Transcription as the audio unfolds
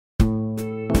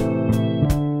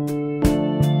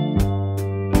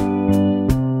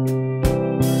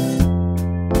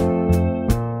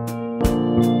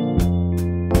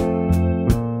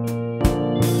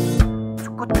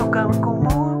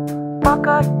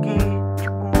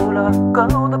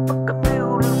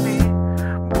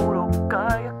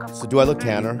So do I look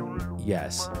tanner?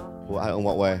 Yes. Well, in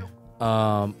what way?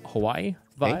 Hawaii vibe?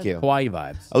 Thank you. Hawaii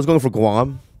vibes. I was going for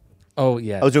Guam. Oh,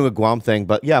 yeah. I was doing a Guam thing,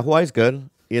 but yeah, Hawaii's good.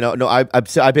 You know, no,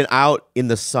 I've been out in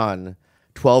the sun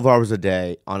 12 hours a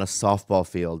day on a softball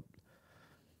field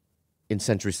in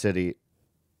Century City.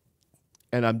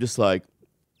 And I'm just like,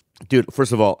 dude,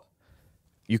 first of all,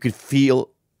 you could feel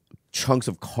chunks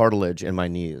of cartilage in my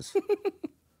knees,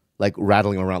 like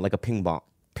rattling around like a pinball.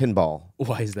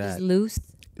 Why is that? Loose.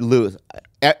 Loose.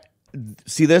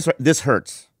 See this? This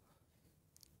hurts.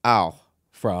 Ow.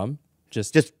 From?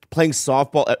 Just playing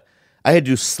softball. I had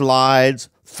to do slides,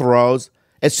 throws.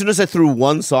 As soon as I threw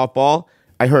one softball,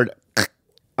 I heard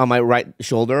on my right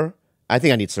shoulder. I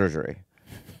think I need surgery.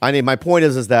 My point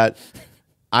is that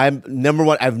I'm number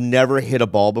one. I've never hit a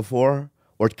ball before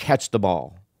or catch the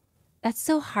ball. That's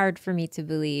so hard for me to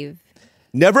believe.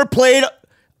 Never played.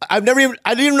 I didn't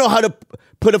even know how to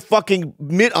put a fucking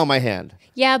mitt on my hand.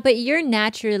 Yeah, but you're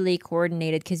naturally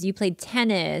coordinated because you played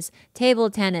tennis, table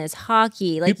tennis,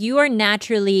 hockey. Like you are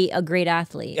naturally a great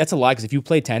athlete. That's a lie, because if you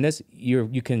play tennis,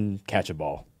 you can catch a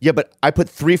ball. Yeah, but I put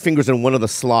 3 fingers in one of the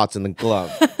slots in the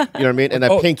glove. You know what I mean? And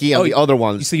a pinky on the other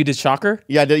ones. So you did shocker?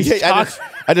 Yeah,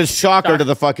 I did shocker to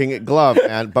the fucking glove,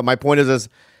 man. But my point is this,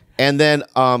 and then,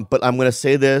 but I'm gonna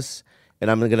say this, and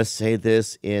I'm gonna say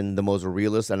this in the most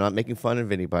realist. I'm not making fun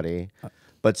of anybody,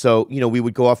 but so we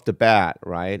would go off the bat,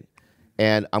 right?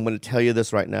 And I'm gonna tell you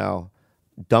this right now: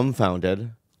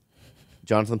 Dumbfounded,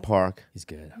 Jonathan Park, He's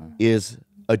good, huh? is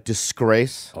a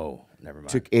disgrace. Oh, never mind.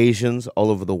 To Asians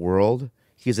all over the world.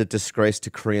 He's a disgrace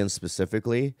to Koreans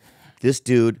specifically. This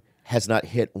dude has not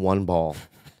hit one ball.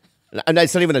 And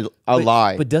it's not even a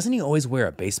lie. But doesn't he always wear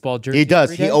a baseball jersey? He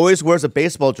does. He always wears a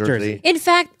baseball jersey. In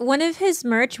fact, one of his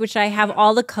merch, which I have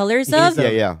all the colors of,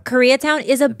 Koreatown,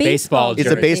 is a baseball jersey.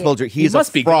 It's a baseball jersey. He's a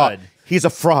fraud. He's a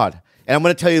fraud. And I'm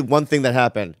going to tell you one thing that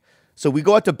happened. So we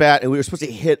go out to bat, and we were supposed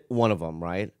to hit one of them,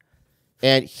 right?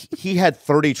 And he had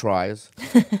 30 tries.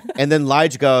 And then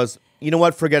Lige goes, you know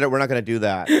what? Forget it. We're not going to do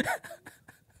that.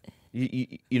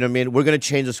 You know what I mean? We're going to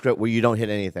change the script where you don't hit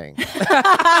anything.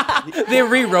 They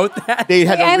rewrote that? They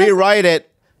had to rewrite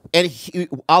it. And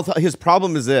his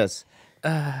problem is this.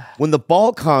 When the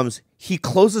ball comes, he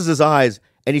closes his eyes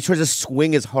and he tries to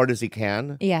swing as hard as he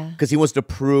can. Yeah. Because he wants to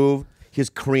prove his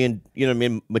Korean, you know what I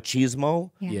mean,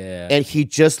 machismo. Yeah. And he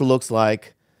just looks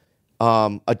like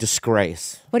a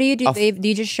disgrace. What do you do? Do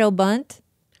you just show bunt?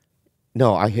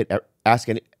 No,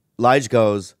 Lige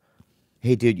goes,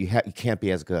 hey, dude, you can't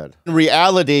be as good. In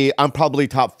reality, I'm probably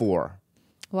top 4.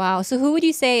 Wow. So who would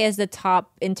you say is the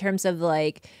top in terms of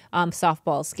like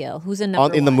softball skill? Who's a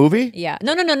number in one? the movie? Yeah.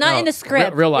 No, not in the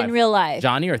script. Real life. In real life.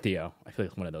 Johnny or Theo? I feel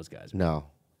like one of those guys. No.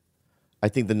 I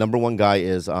think the number 1 guy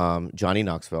is Johnny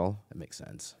Knoxville. That makes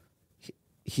sense.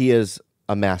 He is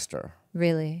a master.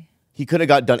 Really? He could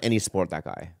have done any sport, that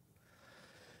guy.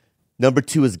 Number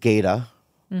 2 is Gata.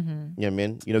 Mm-hmm. You know what I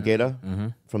mean? You know Gata? Mm-hmm.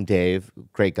 From Dave.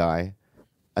 Great guy.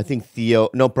 I think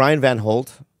Brian Van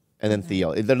Holt and then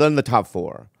Theo. They're in the top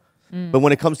 4. But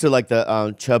when it comes to like the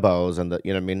Chubbos and the,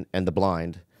 you know what I mean, and the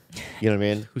blind, you know what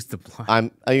I mean? Who's the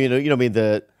blind? you know what I mean,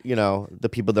 the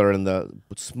people that are in the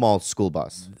small school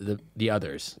bus. The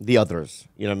others. The others,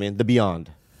 you know what I mean? The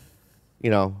Beyond. You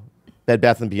know, Bed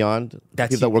Bath and Beyond.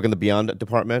 That's people that work in the Beyond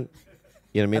department.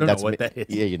 You know what I mean? I don't know what that is.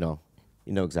 Yeah, you know.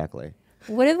 You know exactly.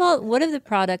 What of the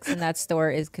products in that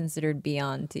store is considered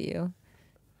beyond to you?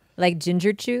 Like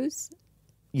ginger chews?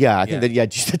 Yeah, I think that,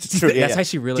 that's true. That's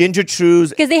actually really... Ginger chews.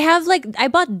 Because they have like, I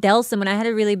bought Delsum when I had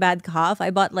a really bad cough.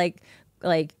 I bought like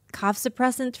cough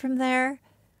suppressant from there.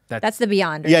 That's the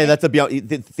Beyond, right? Yeah, that's the Beyond.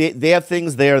 They have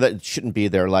things there that shouldn't be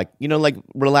there. Like, like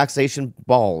relaxation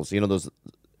balls. You know, those...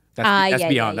 That's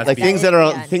Beyond. Yeah. That's like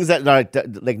beyond. things that are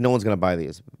like no one's gonna buy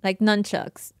these. Like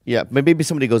nunchucks. Yeah, maybe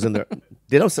somebody goes in there.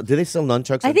 Do they sell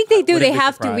nunchucks? I think they do. They be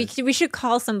have surprised. to. We should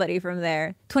call somebody from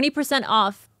there. 20%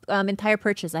 off entire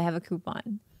purchase. I have a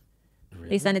coupon.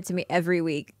 Really? They send it to me every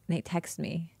week. They text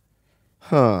me.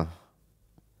 Huh.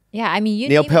 Yeah, I mean,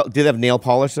 do they have nail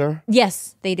polish there?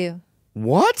 Yes, they do.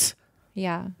 What?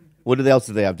 Yeah. What else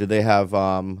do they have? Do they have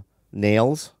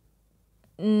nails?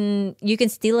 You can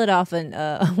steal it off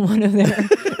one of their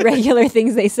regular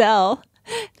things they sell.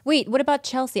 Wait, what about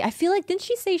Chelsea? I feel like, didn't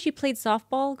she say she played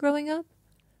softball growing up?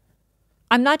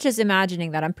 I'm not just imagining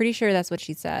that. I'm pretty sure that's what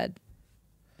she said.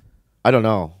 I don't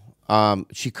know.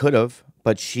 She could have,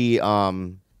 but she's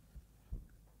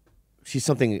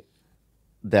something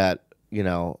that,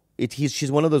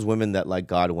 she's one of those women that like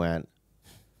God went,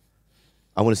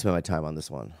 I want to spend my time on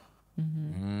this one. You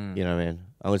know what I mean?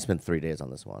 I'm going to spend 3 days on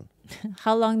this one.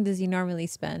 How long does he normally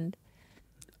spend?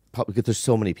 Probably because there's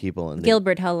so many people. And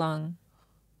Gilbert, how long?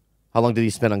 how long did he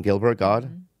spend on Gilbert? God?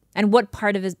 And what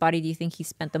part of his body do you think he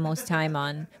spent the most time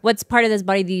on? What's part of his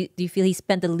body do you feel he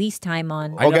spent the least time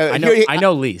on? I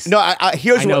know least. No,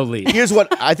 here's I know what. least. Here's what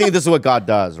I think. This is what God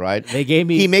does, right? They gave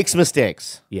me. He makes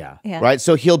mistakes, Yeah. right?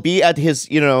 So he'll be at his,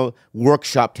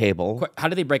 workshop table. How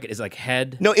do they break it? Is it like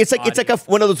head? No, it's like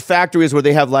one of those factories where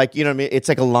they have like, what I mean? It's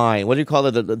like a line. What do you call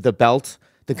it? The belt,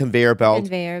 the conveyor belt.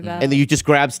 Conveyor belt. And then you just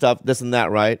grab stuff, this and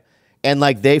that, right? And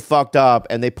like they fucked up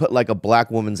and they put like a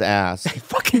black woman's ass.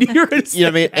 Fucking you're gonna say You know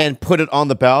what I mean? And put it on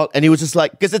the belt. And he was just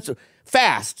like, because it's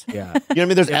fast. Yeah. You know what I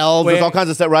mean? There's elves, there's all kinds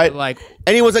of stuff, right? Like-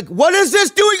 and he was like, what is this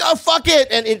doing? Oh, fuck it.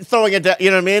 And throwing it down. You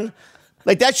know what I mean?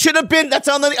 Like that should have been, that's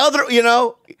on the other,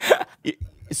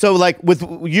 So like with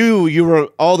you were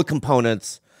all the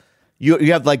components.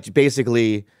 You have like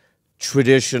basically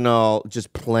traditional,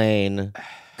 just plain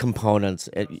components.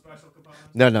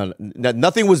 No,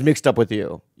 nothing was mixed up with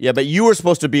you. Yeah, but you were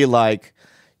supposed to be like,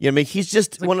 you know what I mean? He's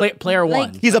just player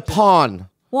one. Like- he's a pawn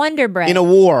Wonder Bread. in a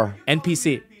war.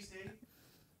 NPC.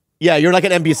 Yeah, you're like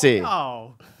an NPC.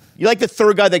 Oh. You're like the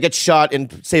third guy that gets shot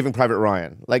in Saving Private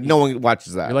Ryan. Like no one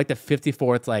watches that. You're like the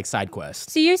 54th like side quest.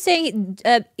 So you're saying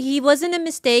he wasn't a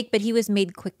mistake, but he was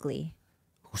made quickly.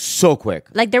 So quick.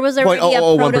 Like there was already a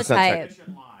 0.001% prototype.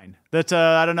 Line. That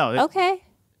I don't know. Okay.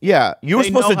 Yeah, you were They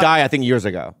supposed know to how- die, I think, years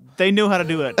ago. They knew how to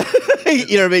do it.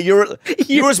 You know what I mean?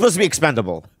 You were supposed to be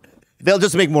expendable. They'll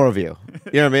just make more of you.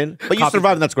 You know what I mean? But you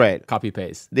survived, and that's great. Copy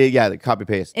paste. The copy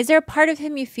paste. Is there a part of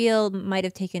him you feel might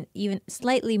have taken even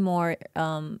slightly more,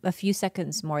 a few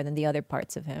seconds more than the other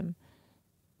parts of him?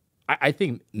 I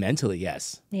think mentally,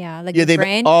 yes. Yeah, like Yeah, the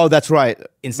brain. Oh, that's right.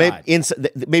 Inside.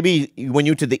 Maybe when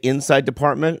you to the inside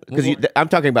department, because I'm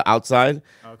talking about outside.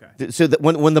 Okay. So that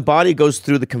when the body goes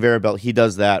through the conveyor belt, he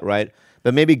does that, right?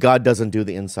 But maybe God doesn't do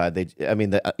the inside.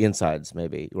 The insides,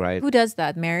 maybe, right? Who does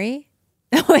that? Mary?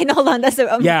 Wait, hold on. That's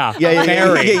Yeah.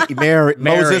 Mary, Mary.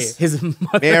 Moses, His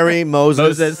mother. Mary,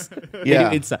 Moses. Moses. Yeah. They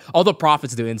do inside. All the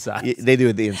prophets do inside. They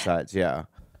do the insides, yeah.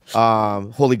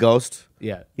 Holy Ghost,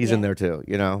 Yeah. he's in there too.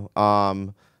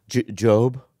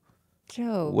 Job.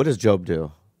 Job. What does Job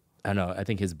do? I don't know. I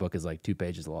think his book is like 2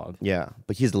 pages long. Yeah,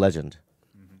 but he's a legend.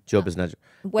 Job is legend.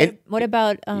 What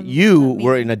about You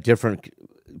were in a different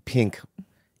pink.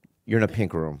 You're in a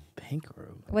pink room. Pink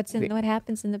room. what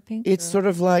happens in the pink It's room? sort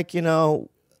of like, you know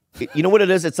what it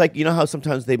is? It's like, how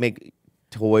sometimes they make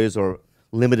toys or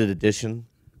limited edition?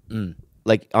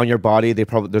 Like on your body,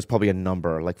 there's probably a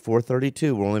number, like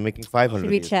 432. We're only making 500. Should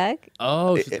we of these. check?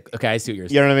 Oh, okay. I see what you're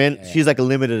saying. You know what I mean? She's like a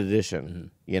limited edition,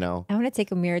 I want to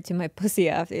take a mirror to my pussy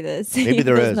after this. Maybe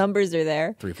there Those is. numbers are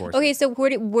there. 3-4. Okay, so where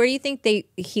do you think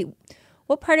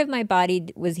what part of my body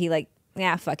was he like,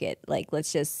 yeah, fuck it. Like,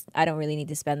 I don't really need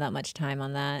to spend that much time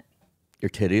on that. Your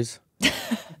titties?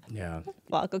 Yeah.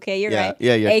 Fuck, okay, you're Yeah, right.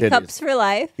 yeah, your A titties. cups for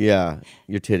life. Yeah,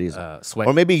 your titties. Sweat.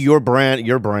 Or maybe your brand,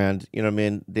 you know what I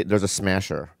mean? There's a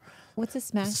smasher. What's a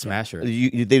smash? Smasher. They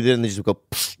just go,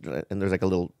 and there's like a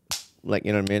little, like,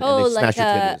 you know what I mean? Oh, and they like smash your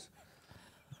titties.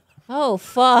 Oh,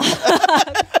 fuck.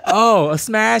 Oh, a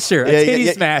smasher. A titty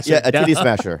smasher. Yeah, a titty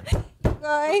smasher.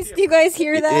 Guys, do you guys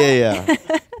hear that? Yeah.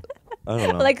 I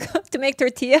don't know. Like to make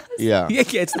tortillas? Yeah. Yeah,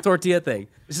 it's the tortilla thing.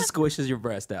 It just squishes your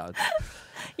breast out.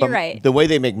 You're But right. The way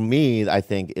they make me, I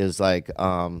think, is like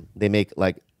they make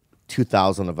like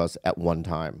 2,000 of us at one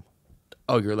time.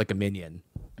 Oh, you're like a minion.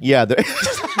 Yeah.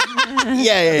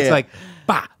 Yeah. It's like,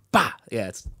 bah, bah. Yeah,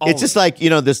 It's just like,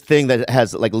 this thing that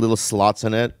has like little slots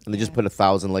in it, and they just put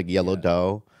 1,000 like yellow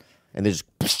dough, and they just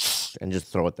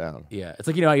throw it down. Yeah, it's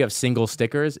like, how you have single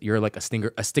stickers. You're like a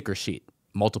sticker sheet,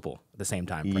 multiple at the same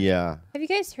time. Yeah. Have you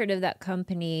guys heard of that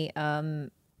company,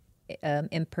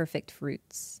 Imperfect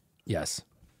Fruits? Yes.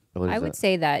 What is I would that?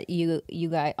 say that you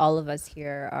guys, all of us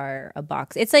here are a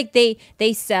box. It's like they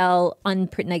sell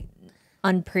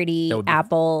unpretty That would be-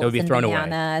 apples that would be and thrown away.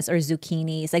 bananas or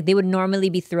zucchinis. Like they would normally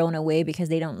be thrown away because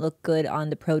they don't look good on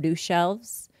the produce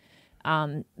shelves.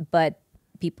 But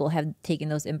people have taken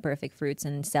those imperfect fruits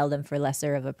and sell them for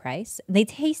lesser of a price. They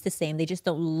taste the same. They just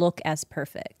don't look as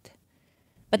perfect.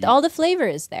 But all the flavor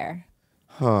is there.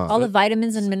 All the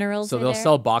vitamins and minerals So are they'll there.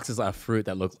 sell boxes of fruit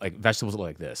that look like vegetables look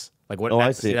like this. Like what? Oh,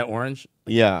 I see see. that orange?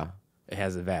 Yeah. It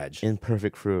has a veg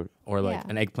Imperfect fruit. or like Yeah.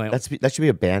 an eggplant. That should be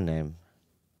a band name.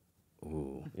 Ooh. You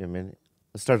know what I mean?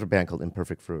 Let's start a band called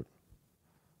Imperfect Fruit.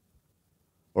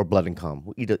 Or Blood and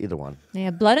Cum. Either one.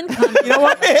 Yeah, blood and cum. You know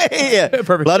what? Yeah.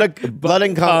 Perfect. Blood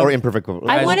and Cum or Imperfect Fruit.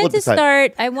 I We'll wanted to decide.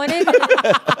 start. I wanted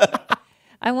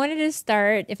to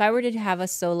start. If I were to have a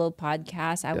solo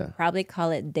podcast, I would probably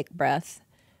call it Dick Breath,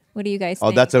 What do you guys Oh,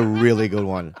 think? that's a really good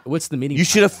one. What's the meaning? You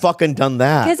should have fucking done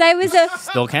that. Because I was a.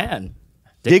 Still can.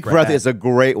 Dick breath is a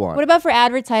great one. What about for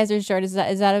advertisers, George? Is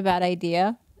that a bad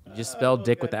idea? You just spell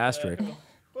dick with the asterisk.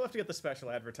 We'll have to get the special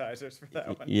advertisers for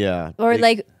that one. Yeah. Or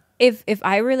like if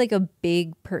I were like a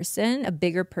bigger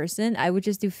person, I would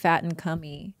just do fat and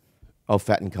cummy. Oh,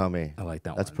 fat and cummy. I like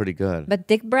that That's one. pretty good. But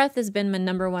dick breath has been my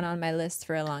number one on my list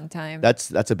for a long time.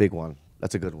 That's a big one.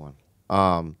 That's a good one.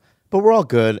 But we're all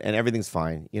good and everything's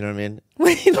fine. You know what I mean?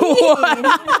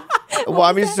 Well,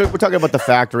 I mean, we're talking about the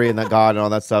factory and the God and all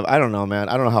that stuff. I don't know, man.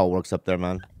 I don't know how it works up there,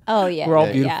 man. Oh yeah, We're all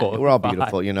yeah. beautiful. We're all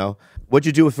beautiful, you know. What'd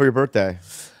you do for your birthday?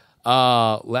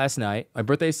 Last night, my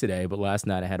birthday's today, but last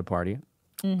night I had a party.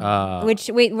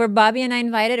 Wait, were Bobby and I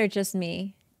invited or just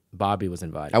me? Bobby was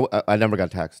invited. I never got a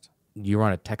text. You were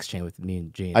on a text chain with me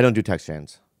and Gene. I don't do text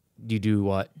chains. You do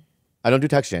what? I don't do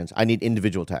text chains. I need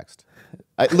individual text.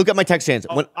 Look at my text chains.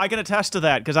 Oh, I can attest to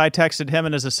that because I texted him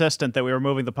and his assistant that we were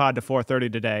moving the pod to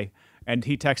 4:30 today, and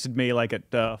he texted me like at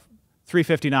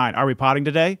 3:59. Are we podding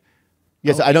today?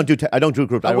 Yes, I don't do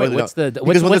groups. I Oh, wait, really what's don't. the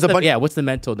Because when there's a bunch, what's the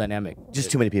mental dynamic?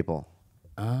 just too many people.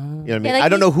 You know what I mean? Yeah, like I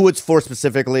don't know who it's for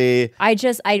specifically.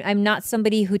 I'm not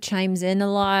somebody who chimes in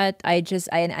a lot. I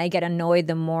get annoyed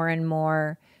the more and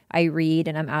more I read,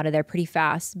 and I'm out of there pretty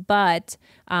fast. But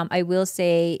I will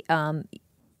say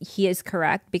he is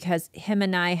correct because him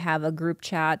and I have a group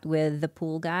chat with the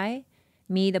pool guy.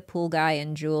 Me, the pool guy,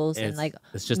 and Jules, and like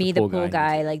it's just me, the the pool pool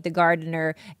guy. guy, like the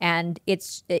gardener, and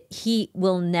he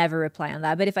will never reply on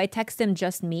that. But if I text him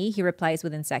just me, he replies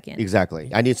within seconds.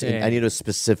 Exactly. I need a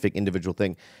specific individual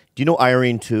thing. Do you know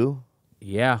Irene too?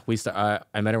 Yeah,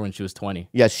 I met her when she was 20.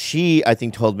 Yeah, she I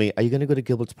think told me, "Are you going to go to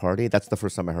Gilbert's party?" That's the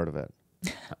first time I heard of it.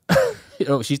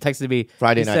 She texted me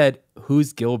Friday she night. said,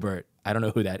 "Who's Gilbert? I don't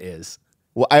know who that is."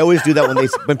 Well, I always do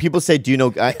that when people say, "Do you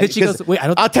know?" She goes, "Wait, I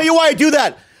don't." I'll tell you why I do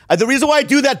that. The reason why I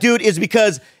do that, dude, is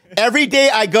because every day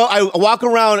I walk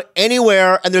around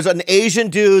anywhere and there's an Asian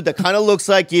dude that kind of looks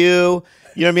like you.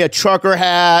 You know what I mean? A trucker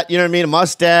hat. You know what I mean? A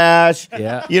mustache.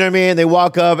 Yeah. You know what I mean? They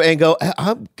walk up and go,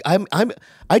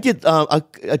 I did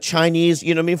a Chinese,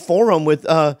 you know what I mean, forum with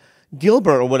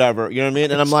Gilbert or whatever. You know what I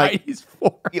mean? And I'm like, Chinese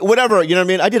forum. whatever. You know what I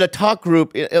mean? I did a talk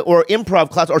group or improv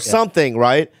class or something,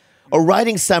 right? A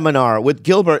writing seminar with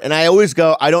Gilbert, and I always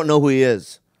go, I don't know who he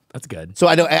is. That's good. So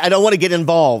I don't want to get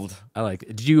involved. I like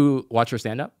it. Did you watch her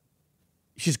stand up?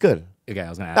 She's good. Okay, I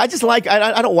was gonna ask. I just like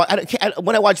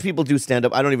when I watch people do stand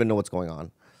up, I don't even know what's going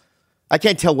on. I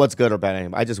can't tell what's good or bad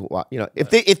anymore. I just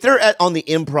if they're on the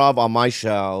improv on my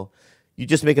show, you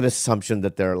just make an assumption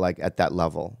that they're like at that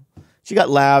level. She got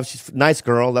laughs. She's a nice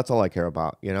girl. That's all I care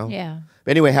about. You know. Yeah.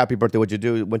 But anyway, happy birthday. What'd you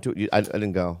do? I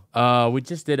didn't go. We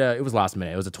just did it was last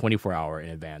minute. It was a 24-hour in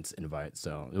advance invite,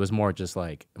 so it was more just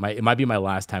like it might be my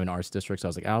last time in Arts District. So I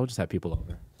was like, I'll just have people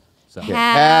over. So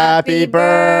Happy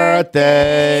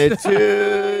birthday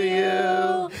to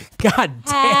you. God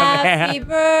damn Happy man.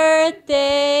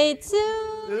 birthday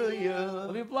to To you.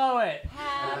 Let me blow it.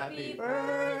 Happy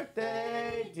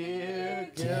birthday, dear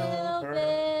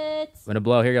Gilbert. I'm gonna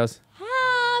blow. Here goes.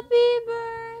 Happy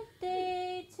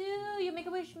birthday to you. Make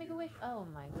a wish. Make a wish. Oh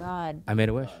my God. I made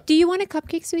a wish. Do you want a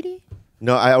cupcake, sweetie?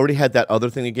 No, I already had that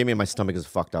other thing you gave me, and my stomach is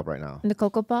fucked up right now. The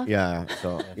Cocoa Puff? Yeah.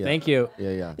 So yeah. Thank you.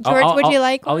 Yeah. George, would you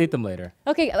like I'll one? eat them later.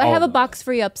 Okay, I have a box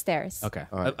for you upstairs. Okay.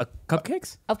 right.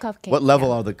 Cupcakes? Of cupcakes. What level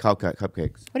yeah. are the cupcakes?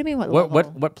 What do you mean, what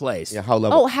level? What place? Yeah, how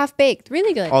level? Oh, half baked.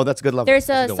 Really good. Oh, that's a good level. There's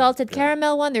That's a good one. salted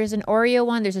caramel one. There's an Oreo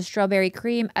one. There's a strawberry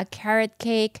cream, a carrot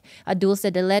cake, a dulce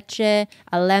de leche, a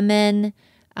lemon,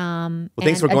 Well, and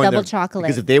thanks for a going double there. chocolate.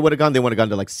 Because if they would have gone, they would have gone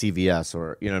to like CVS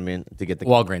or you know what I mean to get the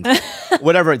Walgreens.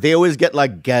 whatever. They always get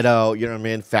like ghetto, you know what I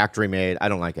mean, factory made. I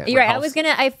don't like it. You're right. house.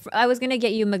 I was gonna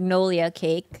get you magnolia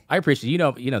cake. I appreciate you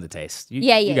know the taste. You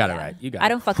Yeah. got it right. You got I it.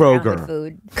 don't fuck around Kroger. with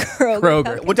food. Kroger.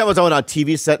 Kroger. One time I was on a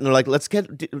TV set and they're like, "Let's get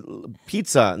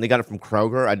pizza," and they got it from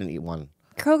Kroger. I didn't eat one.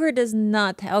 Kroger does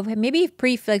not have maybe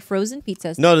frozen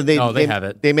pizzas. No, they have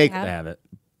it. They make Have They have it.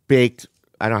 baked.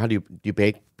 I don't know how do you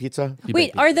bake pizza?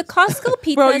 Wait, are the Costco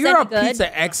pizzas Bro, you're any a good?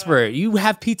 pizza expert. You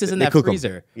have pizzas in They that cook 'em.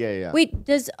 freezer. Yeah. Wait,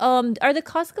 are the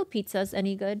Costco pizzas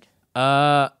any good?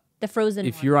 Uh, The frozen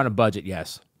if one. you're on a budget,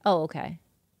 yes, Oh, okay.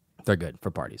 they're good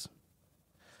for parties.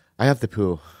 I have to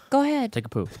poo. Go ahead. Take a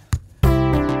poop.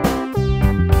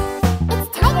 It's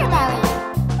TigerBelly.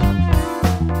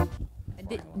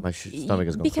 My stomach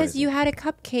is going Because crazy. you had a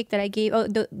cupcake that I gave. Oh,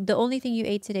 the only thing you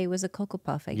ate today was a Cocoa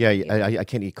Puff. I Yeah, gave you. I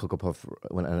can't eat Cocoa Puff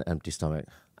when on an empty stomach.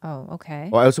 Oh, okay.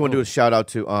 Well, I also want to do a shout out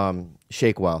to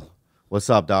Shakewell. What's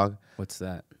up, dog? What's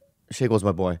that? Shakewell's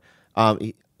my boy.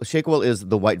 Shakewell is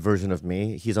the white version of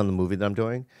me. He's on the movie that I'm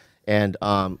doing. And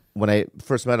when I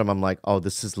first met him, I'm like, oh,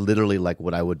 this is literally like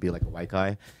what I would be like a white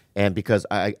guy. And because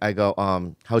I go,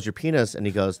 how's your penis? And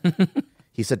he goes,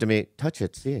 he said to me, touch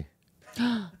it, see.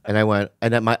 And I went,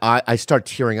 and then I start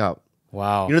tearing up.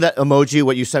 Wow. You know that emoji,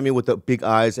 what you sent me with the big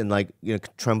eyes and like,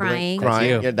 trembling,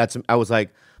 Crying. That's you. Yeah, I was like,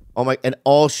 oh my, and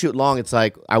all shoot long, it's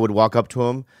like I would walk up to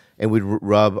him and we'd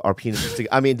rub our penises together.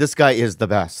 I mean, this guy is the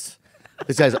best.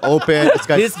 This guy's open. This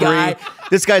guy's This free. guy.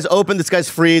 This guy's open. This guy's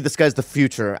free. This guy's the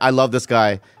future. I love this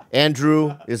guy.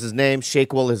 Andrew is his name.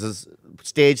 Shakewell is his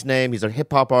stage name. He's a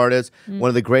hip hop artist, one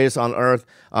of the greatest on earth.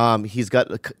 He's got.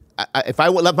 If I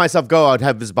would let myself go, I'd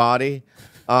have his body.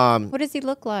 What does he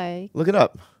look like? Look it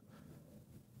up.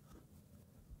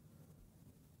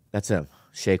 That's him,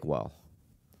 Shakewell.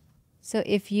 So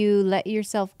if you let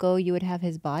yourself go, you would have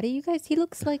his body. You guys, he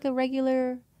looks like a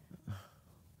regular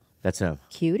That's him.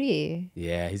 cutie.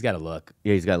 Yeah, he's got a look.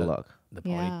 Yeah, he's got a look. The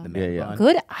pony, Yeah. the man Yeah. bun.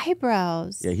 Good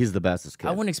eyebrows. Yeah, he's the best. This kid.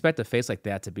 I wouldn't expect a face like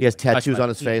that to be. He has like, touch tattoos my on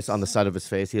his face, penis. on the side of his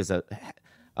face. He has a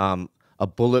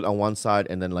bullet on one side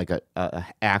and then like a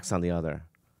axe on the other.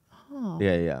 Oh.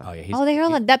 Yeah, yeah. Oh yeah, he's, Oh, they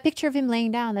hold on. That picture of him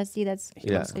laying down. That's Yeah.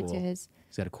 closer Cool. to his.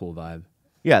 he's got a cool vibe.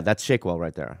 Yeah, that's Shakewell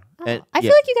right there. Oh, And, I yeah.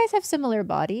 feel like you guys have similar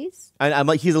bodies. And I'm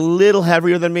like, he's a little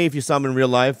heavier than me if you saw him in real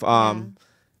life.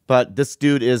 But this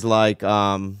dude is like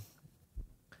if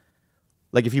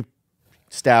you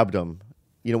stabbed him,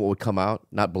 you know what would come out?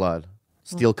 Not blood,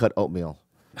 steel cut oatmeal.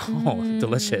 Oh,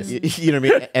 delicious. You know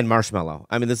what I mean? And marshmallow.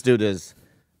 I mean, this dude is,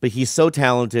 but he's so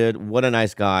talented. What a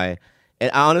nice guy. And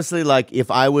honestly, like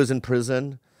if I was in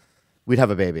prison, we'd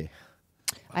have a baby.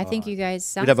 I think you guys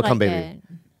sound have a like cum baby. it.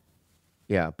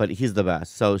 Yeah, but he's the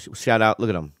best. So shout out. Look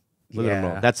at him. Look at him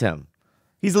roll. Yeah. That's him.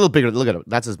 He's a little bigger. Look at him.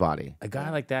 That's his body. A guy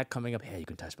like that coming up, hey, you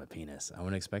can touch my penis. I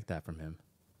wouldn't expect that from him.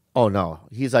 Oh no,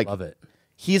 he's like, Love it.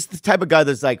 he's the type of guy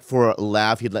that's like for a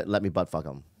laugh, he'd let me butt fuck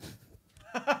him.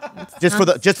 just for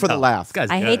the laugh. This guy's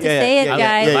I good. hate to Yeah, say it, yeah, guys.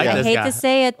 yeah, yeah. I Like this hate guy. to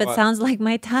say it, but sounds like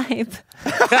my type.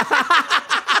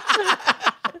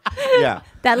 Yeah.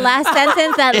 That last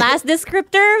sentence, that last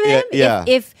descriptor of him. Yeah.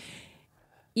 If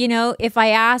if I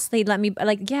asked, they'd let me.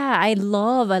 Like, yeah, I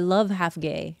love half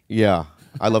gay. Yeah.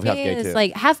 I love half gay It's too.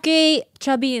 like half gay,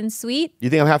 chubby, and sweet. You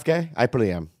think I'm half gay? I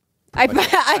pretty am. I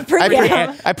pretty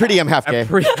am. I pretty am half gay.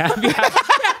 Pretty happy.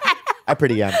 I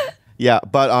pretty am. Yeah,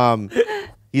 but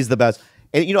he's the best.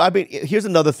 And you know, here's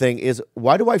another thing is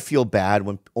why do I feel bad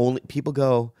when only people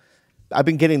go, I've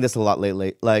been getting this a lot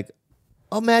lately, like,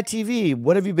 oh Matt TV,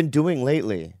 what have you been doing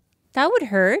lately? That would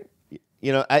hurt.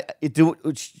 You know,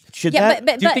 should Yeah, that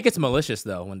but Do you think it's malicious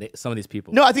though when some of these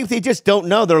people? No, I think they just don't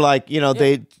know. They're like, you know,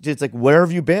 they just like, where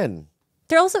have you been?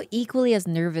 they're also equally as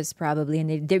nervous probably,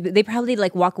 and they probably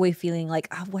like walk away feeling like,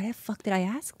 oh, why the fuck did I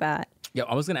ask that? Yeah,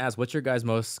 I was gonna ask, what's your guys'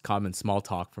 most common small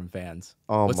talk from fans?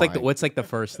 Oh what's my. what's the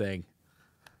first thing?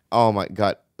 Oh my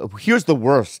God. Here's the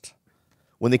worst.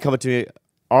 When they come up to me,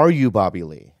 are you Bobby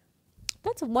Lee?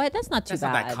 That's not too That's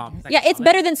not bad. that that yeah, it's common.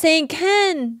 better than saying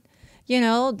Ken. You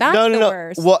know, that's the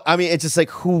worst. Well, I mean, it's just like,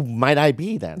 who might I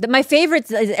be then? My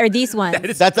favorites are these ones.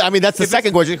 That's the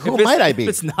second question. Who might I be? If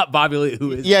it's not Bobby Lee,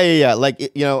 who is? Yeah. Like,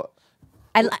 you know,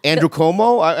 Andrew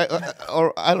Cuomo?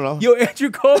 Or I don't know. Yo, Andrew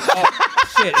Cole. Oh,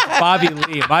 shit, it's Bobby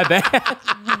Lee. My bad.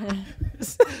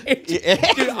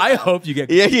 Dude, I hope you get.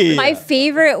 Yeah. My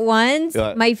favorite ones, Go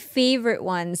ahead. my favorite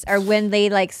ones are when they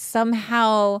like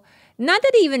somehow, not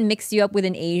that they even mix you up with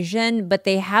an Asian, but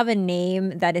they have a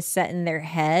name that is set in their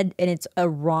head and it's a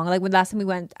wrong. Like when last time we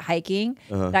went hiking,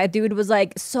 that dude was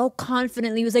like so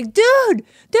confidently, he was like, dude.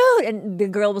 And the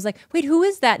girl was like, wait, who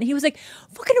is that? And he was like,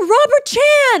 fucking Robert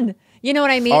Chan. You know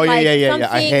what I mean? Oh, yeah, like yeah. something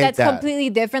I hate that's that.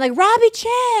 completely different, like Robbie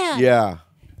Chan. Yeah.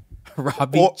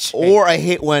 Robbie. Or I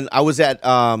hate when I was at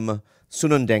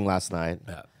Sunundang last night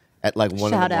at like 1 in the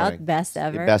Shout morning. out, best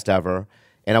ever. Best ever.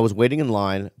 And I was waiting in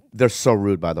line. They're so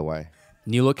rude, by the way.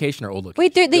 New location or old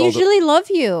location? Wait, they usually love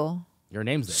you. Your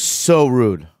name's there. So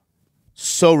rude.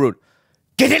 So rude.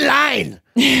 Get in line.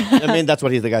 I mean, that's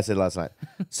what the guy said last night.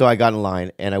 So I got in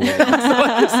line and I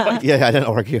went. Yeah, I didn't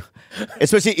argue.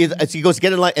 Especially as he goes,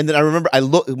 get in line. And then I remember I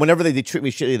look, whenever they treat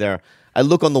me shitty there, I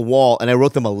look on the wall and I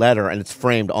wrote them a letter and it's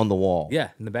framed on the wall. Yeah,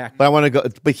 in the back. But I want to go,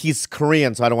 but he's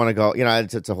Korean, so I don't want to go. You know,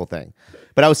 it's a whole thing.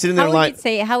 But I was sitting there in line.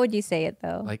 How would you say it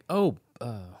though? Like,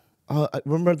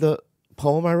 Remember the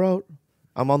poem I wrote?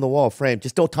 I'm on the wall framed.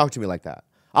 Just don't talk to me like that.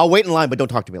 I'll wait in line, but don't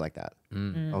talk to me like that.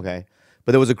 Okay?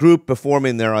 But there was a group before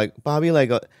me, and they're like, Bobby, like,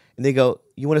 and they go,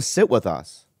 you want to sit with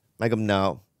us? I go,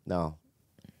 no.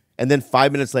 And then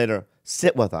 5 minutes later,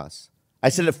 sit with us. I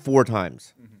said it 4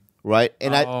 times, right?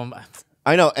 And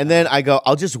I know. And then I go,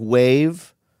 I'll just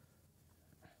wave.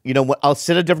 You know what? I'll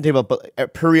sit at a different table,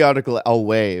 but periodically I'll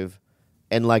wave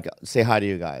and like say hi to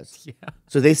you guys. Yeah.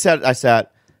 So I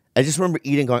sat. I just remember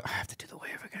eating, going, I have to do the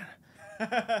wave again.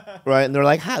 right? And they're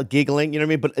like, "How?" Giggling, you know what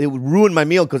I mean? But it would ruin my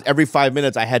meal because every 5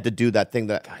 minutes I had to do that thing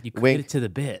that You committed to the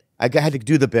bit. I had to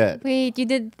do the bit. Wait, you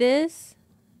did this?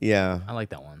 Yeah, I like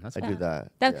that one. That's I fun. do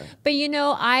that. That, yeah. But you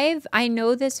know, I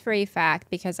know this for a fact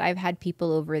because I've had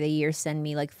people over the years send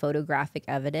me like photographic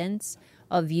evidence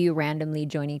of you randomly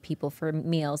joining people for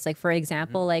meals. Like for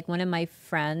example, like one of my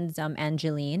friends,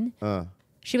 Angeline,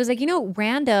 she was like, you know,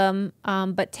 random,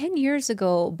 but 10 years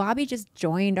ago, Bobby just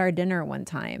joined our dinner one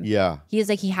time. Yeah. He was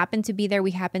like, he happened to be there. We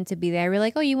happened to be there. We're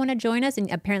like, oh, you want to join us? And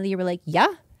apparently you were like, yeah.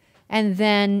 And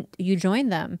then you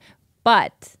joined them.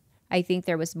 But I think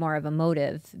there was more of a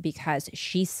motive because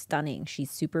she's stunning. She's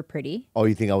super pretty. Oh,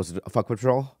 you think I was a fuck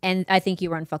patrol? And I think you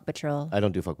were on Fuck Patrol. I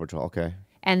don't do fuck patrol. Okay.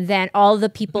 And then all the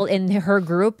people in her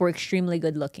group were extremely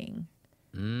good looking.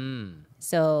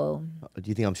 So Do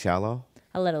you think I'm shallow?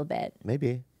 a little bit.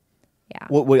 Mean, Yeah.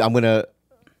 wait, I'm gonna.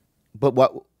 But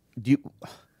what do you?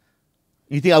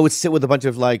 You think I would sit with a bunch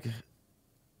of like,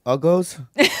 uggos?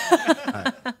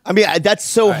 I mean, that's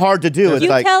so hard to do. It's You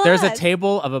like tell There's a us.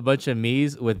 table of a bunch of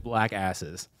me's with black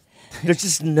asses. there's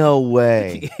just no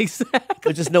way. Exactly.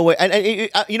 There's just no way. And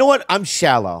you know what? I'm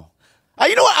shallow.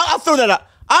 You know what? I'll throw that out.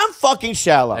 I'm fucking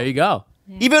shallow. There you go.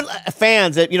 Even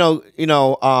fans that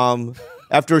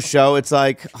after a show, it's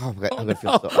like, oh my God, I'm gonna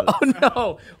feel so.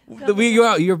 Oh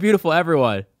no, you're beautiful,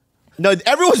 everyone. No,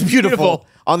 everyone's beautiful, Beautiful.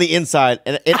 on the inside,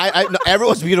 and no,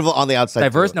 everyone's beautiful on the outside.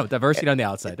 Diverse, too. no diversity on the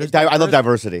outside. There's I love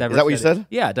diversity. Is that what you said?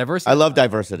 Yeah, diversity. I love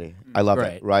diversity. I love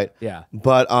Right. it. Right. Yeah.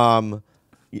 But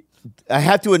I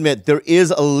have to admit there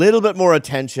is a little bit more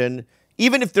attention,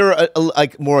 even if they're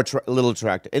like more a little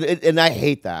attractive, and I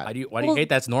hate that. Why do you hate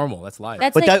that's normal? That's life.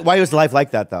 That's But like, why is life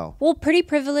like that though? well, pretty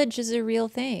privilege is a real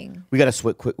thing. We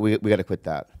gotta quit. We gotta quit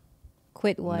that.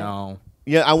 Quit what? no.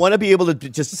 Yeah, I want to be able to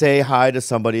just say hi to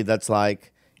somebody that's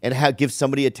like, and give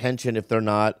somebody attention if they're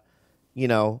not,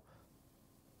 a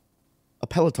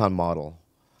Peloton model.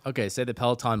 Okay, say the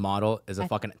Peloton model is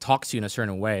fucking talks to you in a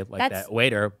certain way, like That's- that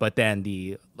waiter, but then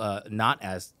the not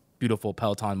as beautiful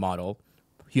Peloton model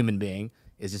human being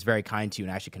is just very kind to you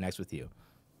and actually connects with you.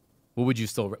 What would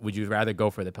you rather go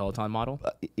for the Peloton model?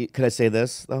 Could I say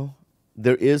this though?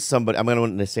 There is somebody. I'm gonna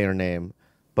want to say her name,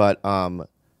 but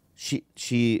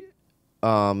she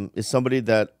is somebody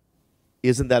that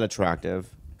isn't that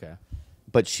attractive, Okay.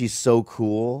 but she's so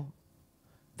cool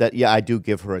that I do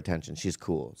give her attention. She's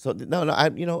cool. So no,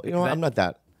 I'm not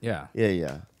that. Yeah.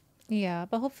 Yeah. Yeah,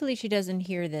 but hopefully she doesn't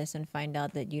hear this and find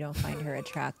out that you don't find her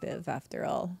attractive after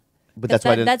all. But that's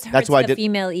why I didn't. That's why I the did.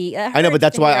 female I know, but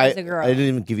that's why I a girl. didn't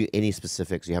even give you any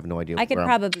specifics. You have no idea. I could where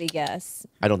I'm- probably guess.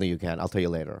 I don't think you can. I'll tell you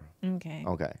later. Okay.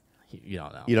 Okay. You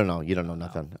don't know. You don't know. You don't know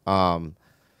nothing.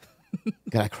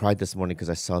 God, I cried this morning because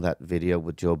I saw that video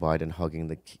with Joe Biden hugging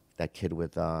that kid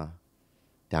with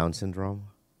Down syndrome.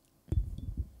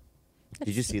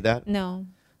 Did you see that? No.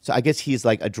 So I guess he's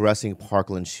like addressing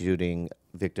Parkland shooting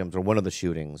victims or one of the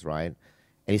shootings, right?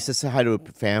 And he says hi to a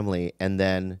family, and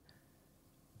then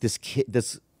this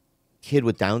kid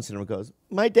with Down syndrome goes,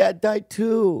 "My dad died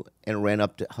too," and ran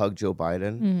up to hug Joe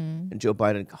Biden, and Joe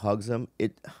Biden hugs him.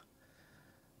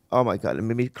 Oh my God, it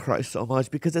made me cry so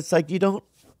much because it's like you don't.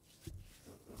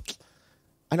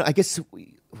 I know. I guess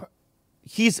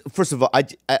he's first of all.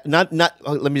 Not.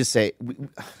 Let me just say,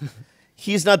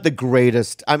 he's not the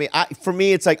greatest. I mean, for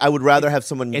me, it's like I would rather have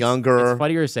someone younger. It's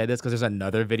funnier to say this because there's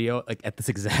another video like at this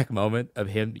exact moment of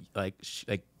him like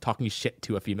talking shit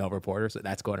to a female reporter. So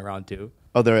that's going around too.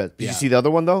 Oh, there is. Did you see the other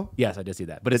one though? Yes, I did see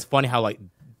that. But it's funny how like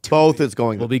Both is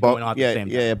going. will be both- going on at the yeah, same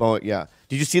yeah, time. both. Yeah.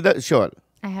 Did you see that? Show it.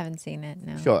 I haven't seen it,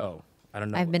 no. Show it. Oh, I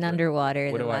don't know. I've been underwater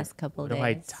What the do I- last couple what days. do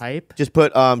I type? Just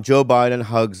put Joe Biden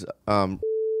hugs. I'm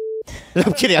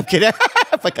kidding. I'm kidding.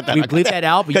 We bleeped that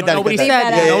out, but you Cut don't know what he that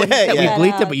said. out. You know what he Yeah, said. yeah, We yeah.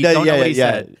 bleeped it, but you don't know what he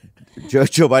said.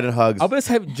 Joe Biden hugs. I'm gonna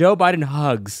type Joe Biden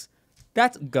hugs.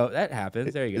 That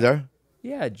happens. There you go. Is there?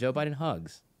 Yeah, Joe Biden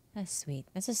hugs. That's sweet.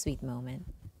 That's a sweet moment.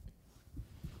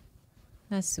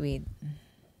 That's sweet.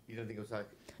 You don't think it was like?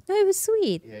 No, it was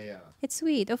sweet. Yeah. It's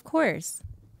sweet, of course.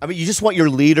 I mean, you just want your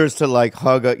leaders to like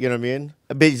hug. You know what I mean?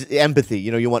 A bit empathy.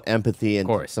 You want empathy and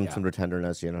course, some yeah. tender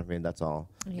tenderness. You know what I mean? That's all.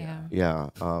 Yeah. Yeah.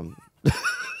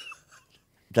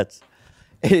 That's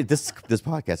this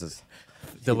podcast is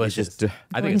Delicious. It's just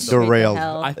I think Going it's straight to derailed.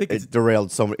 hell. I think It it's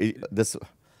derailed so much. This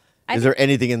I is there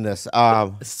anything in this?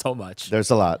 so much. There's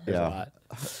a lot. There's yeah, a lot.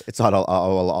 it's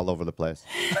all over the place.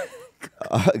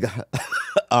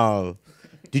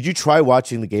 Did you try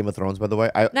watching the Game of Thrones? By the way,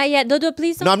 Not yet. Dodo,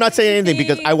 please don't no, I'm not say saying anything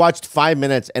because I watched 5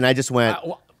 minutes and I just went,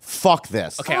 wha- "Fuck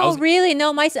this." Okay, I Oh, was- really?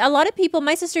 No, a lot of people,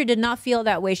 my sister did not feel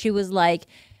that way. She was like,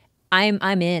 I'm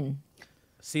in.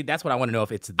 See, that's what I want to know.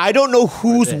 If it's I don't know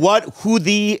who's what, I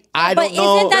But don't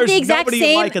know. isn't that There's the exact nobody same?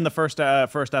 you like in the first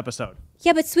episode.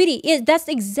 Yeah, but sweetie, that's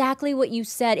exactly what you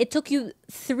said. It took you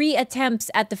 3 attempts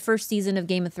at the first season of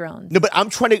Game of Thrones. No, but I'm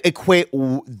trying to equate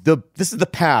this is the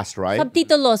past, right?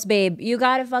 Subtitles, babe. You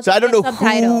gotta fucking So I don't get know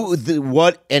subtitles.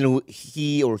 what and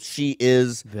he or she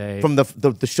is They. from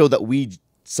the show that we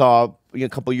saw a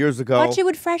couple years ago. Watch it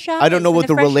with fresh eyes. I don't know and what a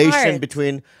the fresh relation heart.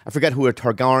 between. I forget who a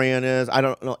Targaryen is. I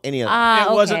don't know any of that.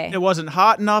 Okay. It wasn't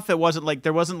hot enough. It wasn't like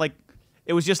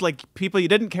it was just like people you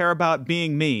didn't care about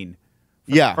being mean.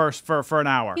 Yeah. For an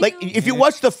hour. Like if you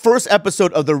watch the first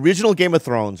episode of the original Game of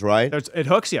Thrones, right? It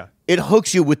hooks you. It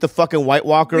hooks you with the fucking White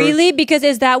Walkers. Really? Because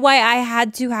is that why I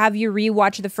had to have you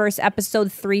rewatch the first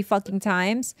episode 3 fucking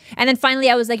times? And then finally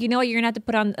I was like, you know what? You're going to have to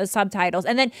put on subtitles.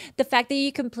 And then the fact that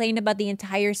you complained about the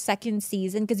entire second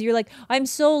season because you're like, I'm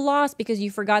so lost because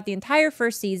you forgot the entire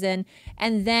first season.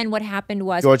 And then what happened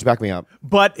was... George, back me up.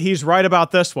 But he's right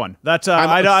about this one. That's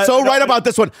I'm so right about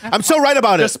this one. I'm so right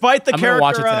about it. Despite the I'm character, gonna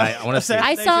watch it tonight. I wanna see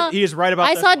it. he is right about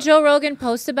I this saw one. Joe Rogan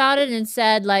post about it and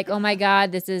said like, "Oh my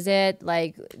God, this is it!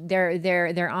 Like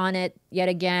they're on it yet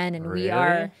again, and we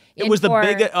are." It in was the for-"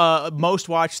 big most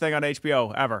watched thing on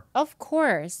HBO ever. Of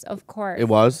course, of course. It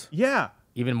was Yeah.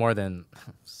 even more than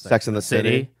Sex in the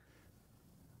City.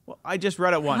 Well, I just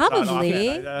read it once.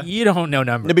 Probably. You don't know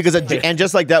numbers. No, because and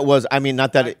just like that was. I mean,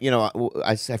 not that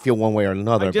I feel one way or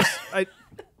another.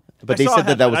 But they said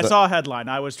that was. I saw a headline.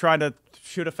 I was trying to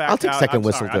shoot a fact I'll take out. second I'm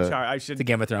whistle sorry. to- I'm sorry. I should. to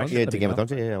Game of Thrones. Yeah, to Game of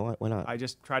Thrones. Yeah, why not? I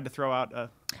just tried to throw out.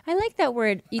 I like that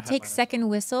word. You take second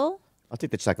whistle. I'll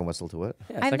take the second whistle to it.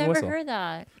 Yeah, I've second never whistle. heard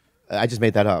that. I just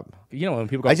made that up. You know when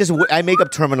people go. I make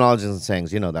up terminologies and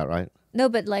sayings. You know that, right? No,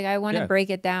 but like I want to Yeah. break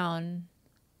it down.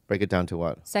 Break it down to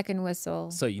what? Second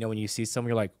whistle. So you know when you see someone,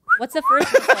 you're like, What's the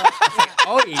first whistle?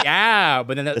 oh yeah,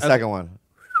 but then The second one.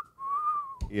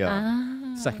 Yeah.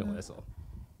 Ah, second whistle.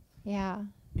 yeah.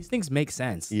 These things make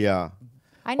sense. Ah. Yeah.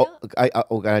 I know.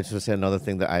 God, I just want to say another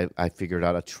thing that I figured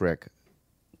out a trick.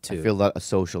 I Too. feel that a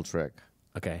social trick.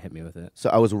 Okay, hit me with it. So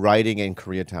I was writing in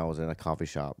Koreatown. I was in a coffee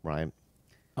shop, right?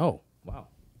 Oh wow.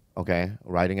 Okay,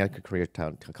 writing at a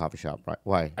Koreatown coffee shop, right?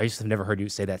 Why? I just have never heard you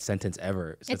say that sentence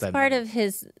ever. It's part of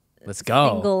his Let's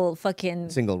go. single fucking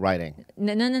Single writing.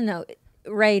 no.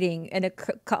 Writing in a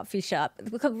coffee shop.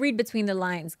 Read between the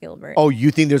lines, Gilbert. Oh, you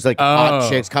think there's like hot Oh.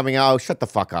 chicks coming out? Shut the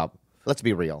fuck up. Let's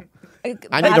be real. I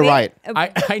Bobby, need to write.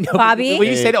 I know. Bobby? When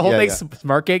you say the whole Yeah, thing yeah.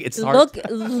 smirking, it's hard.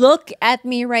 Look at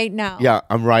me right now. Yeah,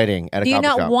 I'm writing at a Do you coffee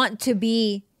not shop. want to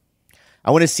be?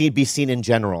 I want to be seen in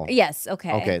general. Yes.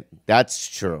 Okay. Okay, that's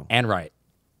true. And right.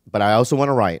 But I also want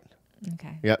to write.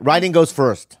 Okay. Yeah, writing goes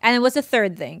first. And then what's the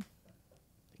third thing?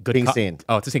 Good Being seen.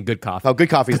 Oh, it's just saying good coffee. Oh, good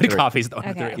coffee is Good third. coffee is the one.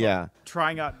 Okay. Three. Yeah.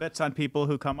 trying out bits on people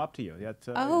who come up to you.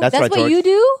 Oh, That's that's right, what George. you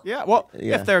do? Yeah. Well,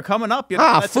 Yeah. if they're coming up, you know,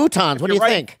 Ah, that's- futons. if What do you you're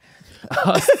right- think?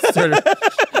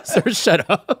 Sir, shut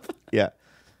up. Yeah.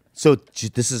 So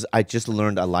I just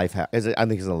learned a life hack. I think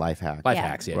it's a life hack. Life Yeah.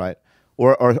 hacks, yeah. Right.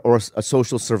 Or a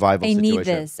social survival I situation. need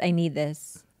this. I need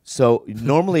this. So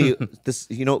normally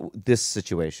this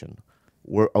situation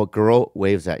where a girl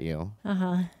waves at you,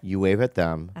 you wave at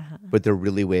them, but they're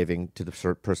really waving to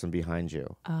the person behind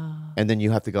you. And then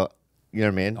you have to go, you know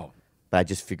what I mean? Oh. But I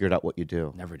just figured out what you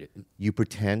do. Never did. You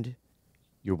pretend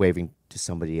you're waving to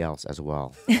somebody else as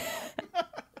well.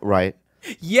 Right?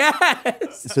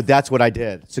 Yes. So that's what I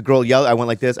did. So girl yelled, I went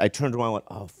like this. I turned around, I went,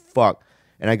 oh, fuck.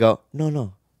 And I go,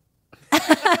 no.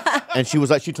 And she was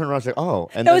like, she turned around, she's like, oh.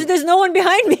 And then, There's no one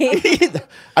behind me.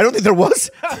 I don't think there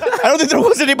was. I don't think there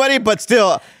was anybody, but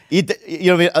still, you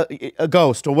know what I mean? A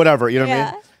ghost or whatever, you know what I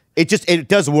Yeah. mean? It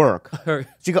does work. Her-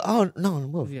 She go, oh, no,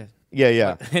 move. Yeah.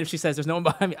 Yeah. And if she says there's no one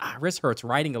behind me, wrist hurts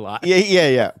writing a lot.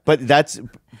 Yeah. But that's,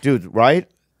 dude, right?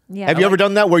 Yeah. Have you ever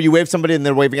done that where you wave somebody and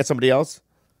they're waving at somebody else?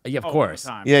 Yeah, of all course. the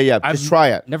time. Yeah. I've Just try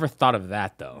it. Never thought of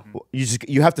that though.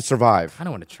 You have to survive. I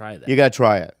don't want to try that. You got to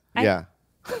try it. Yeah.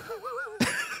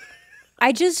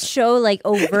 I just show like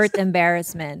overt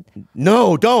embarrassment.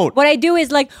 No, don't. What I do is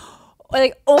like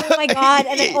oh my god,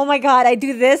 and then oh my god, I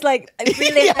do this like I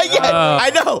really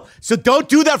I know. So don't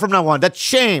do that from now on. That's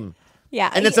shame. yeah,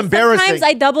 And it's embarrassing. Sometimes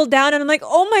I double down and I'm like,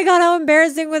 oh my god, how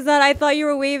embarrassing was that? I thought you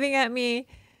were waving at me.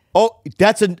 Oh,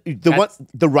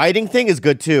 the writing thing is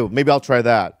good too. Maybe I'll try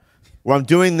that. Where I'm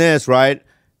doing this, right?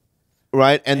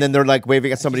 Right? And then they're like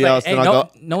waving at somebody She's like, else. hey, Then I'll no, go,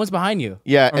 no one's behind you.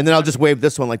 yeah. And then I'll just wave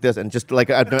this one like this. And just like,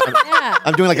 I'm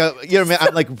doing like a, you know what I mean?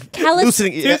 I'm like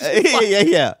loosening.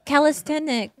 Yeah.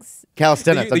 Calisthenics.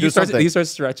 Calisthenics. I'll Did do you something. start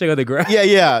stretching on the ground?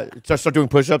 Yeah. Start doing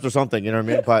push-ups or something. You know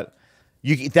what I mean? But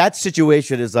that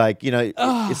situation is like,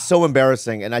 it's so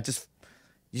embarrassing. And I just,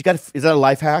 You got? Is that a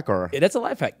life hack or? That's a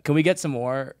life hack. Can we get some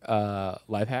more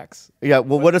life hacks? Yeah.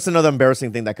 Well, what is another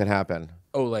embarrassing thing that could happen?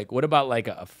 Oh, like what about like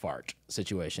a fart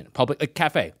situation? Public, like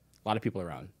cafe, a lot of people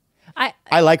around.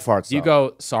 I like farts. Do you though.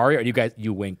 go sorry, or do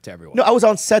you wink to everyone? No, I was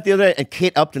on set the other day, and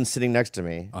Kate Upton's sitting next to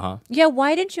me, Yeah,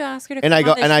 why didn't you ask her to and come I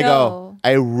go, on the and I show? go,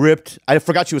 I ripped. I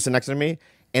forgot she was sitting next to me,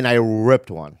 and I ripped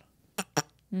one.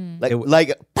 Like, you know what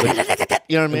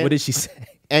I mean? What did she say?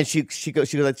 And she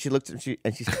looked at me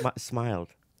and she smiled,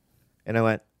 and I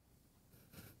went,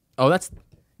 Oh, that's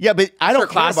yeah, but I don't her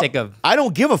classic care of- I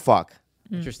don't give a fuck.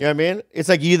 interesting. You know what I mean? It's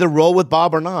like you either roll with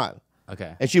Bob or not,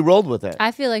 Okay. and she rolled with it.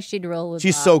 I feel like she'd roll with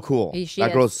She's Bob. so cool. She That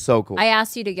is. girl's so cool. I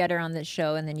asked you to get her on this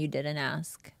show, and then you didn't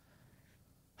ask.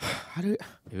 Maybe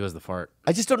it was the fart.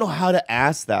 I just don't know how to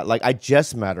ask that. Like, I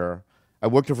just met her. I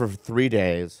worked with her for 3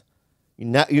 days.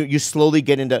 You slowly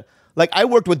get into, like, I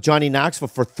worked with Johnny Knoxville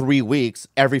for 3 weeks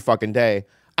every fucking day.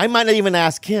 I might not even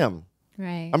ask him.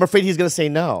 Right. I'm afraid he's gonna say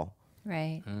no.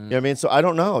 Right. You know what I mean? So I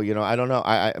don't know. I don't know.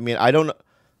 I mean, I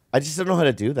just don't know how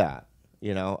to do that.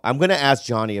 I'm gonna ask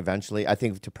Johnny eventually. I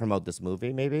think to promote this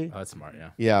movie, maybe. Oh, that's smart. Yeah.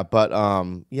 Yeah, but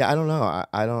yeah, I don't know.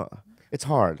 I don't. It's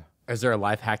hard. Is there a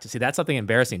life hack to see? That's something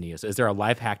embarrassing to you. So is there a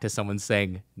life hack to someone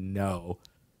saying no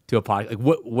to a podcast?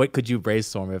 Like what could you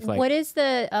brainstorm if like What is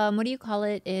the what do you call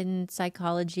it in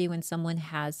psychology when someone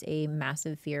has a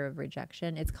massive fear of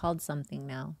rejection? It's called something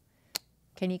now.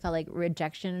 Can you call it, like,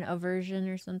 rejection aversion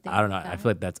or something? I don't know. like I that?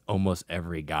 feel like that's almost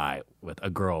every guy with a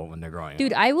girl when they're growing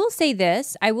Dude, up. I will say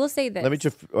this. Let me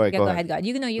just. All right, Yeah, go go ahead. ahead. God.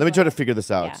 You know. You Let me go try to ahead. figure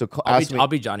this out. Yeah. So I'll ask me. I'll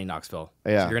be Johnny Knoxville.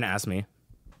 Yeah. So you're gonna ask me.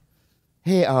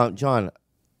 Hey, John,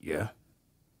 Yeah.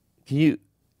 can you?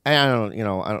 I don't. I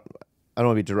don't want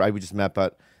to be direct. We just met,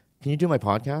 but can you do my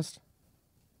podcast?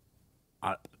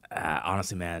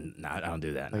 Honestly, man, no, I don't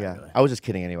do that. Oh, not yeah, really. I was just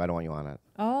kidding anyway. I don't want you on it.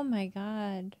 Oh my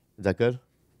God. Is that good?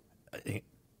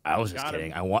 I was just Got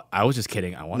him. kidding. I was just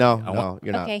kidding. I want. No,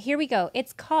 you're not. Okay, here we go.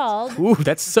 It's called Ooh,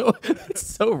 that's so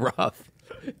rough.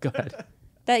 Go ahead.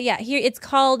 here it's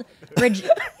called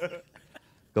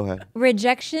Go ahead.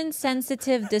 rejection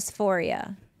sensitive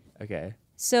dysphoria. Okay.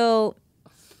 So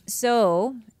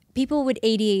people with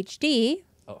ADHD,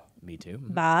 Oh, me too.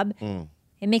 Bob,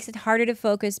 it makes it harder to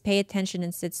focus, pay attention,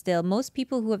 and sit still. Most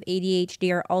people who have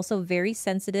ADHD are also very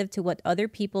sensitive to what other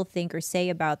people think or say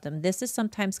about them. This is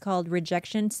sometimes called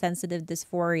rejection sensitive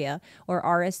dysphoria, or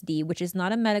RSD, which is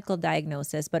not a medical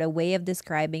diagnosis, but a way of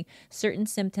describing certain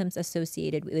symptoms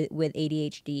associated with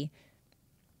ADHD.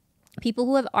 People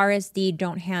who have RSD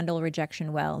don't handle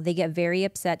rejection well. They get very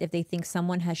upset if they think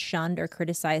someone has shunned or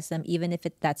criticized them, even if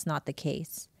that's not the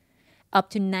case. Up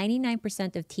to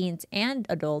 99% of teens and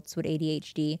adults with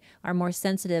ADHD are more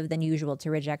sensitive than usual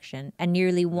to rejection, and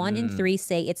nearly 1 in 3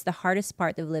 say it's the hardest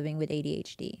part of living with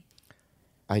ADHD.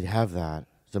 I'd have that.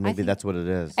 So maybe think- that's what it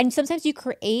is. And sometimes you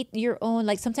create your own,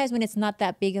 like sometimes when it's not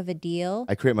that big of a deal.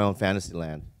 I create my own fantasy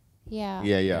land. Yeah.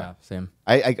 Yeah. Same.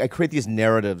 I create these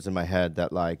narratives in my head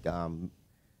that like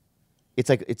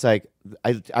it's like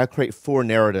I create 4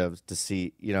 narratives to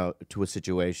see to a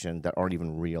situation that aren't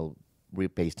even real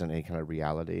based on any kind of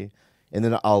reality, and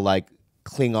then I'll like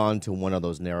cling on to one of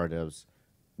those narratives,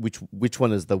 which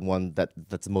one is the one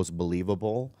that's most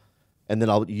believable, and then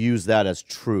I'll use that as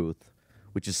truth,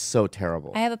 which is so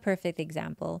terrible. I have a perfect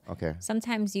example. Okay.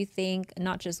 Sometimes you think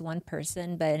not just one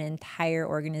person, but an entire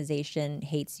organization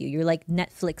hates you. You're like,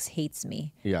 Netflix hates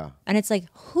me. Yeah. And it's like,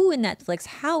 who in Netflix?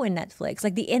 How in Netflix?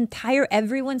 Like the entire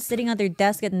everyone sitting at their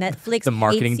desk at Netflix The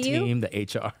marketing hates you. team, the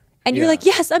HR. And you're Yeah. like,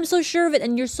 yes, I'm so sure of it.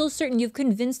 And you're so certain you've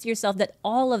convinced yourself that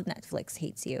all of Netflix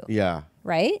hates you. Yeah.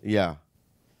 Right? Yeah.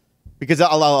 Because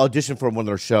I'll audition for one of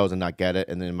their shows and not get it,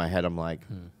 and then in my head I'm like,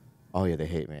 oh yeah, they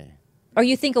hate me. Or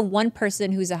you think of one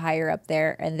person who's a higher up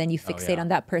there, and then you fixate yeah. on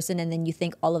that person, and then you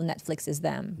think all of Netflix is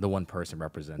them. The one person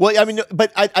represents. Well, I mean,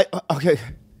 but I okay,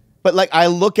 but like I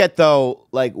look at though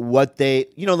like what they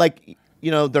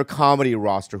their comedy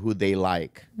roster, who they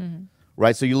like,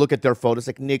 right? So you look at their photos,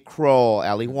 like Nick Kroll,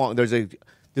 Ali Wong. There's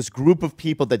this group of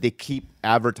people that they keep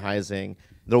advertising.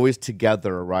 They're always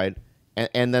together, right?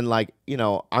 And then like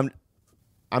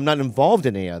I'm not involved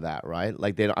in any of that, right?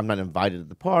 Like I'm not invited to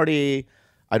the party.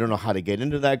 I don't know how to get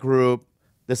into that group,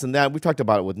 this and that. We talked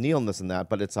about it with Neil and this and that,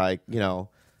 but it's like,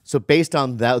 so based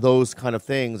on those kind of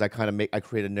things, I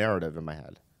create a narrative in my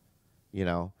head,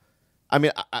 I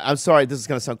mean, I'm sorry, this is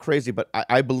going to sound crazy, but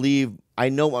I believe, I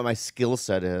know what my skill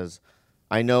set is.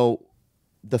 I know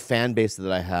the fan base that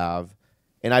I have,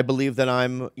 and I believe that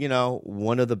I'm,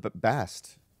 one of the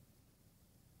best.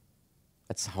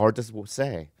 That's hard to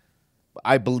say. But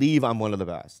I believe I'm one of the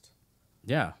best.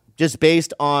 Yeah. Just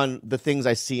based on the things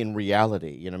I see in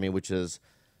reality, you know what I mean? Which is,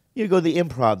 You go to the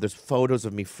Improv, there's photos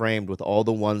of me framed with all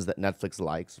the ones that Netflix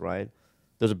likes, right?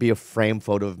 There'll be a frame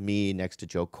photo of me next to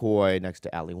Joe Coy, next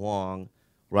to Ali Wong,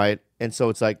 right? And so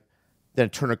it's like, then I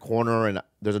turn a corner and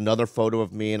there's another photo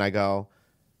of me and I go,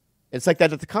 it's like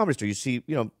that at the Comedy Store. You see,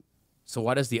 So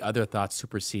why does the other thought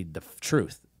supersede the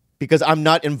truth? because I'm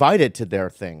not invited to their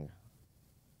thing.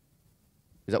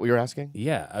 Is that what you're asking?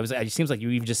 Yeah, it seems like you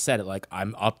even just said it. Like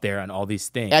I'm up there on all these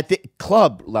things. At the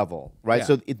club level, right? Yeah.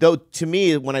 So though to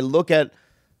me, when I look at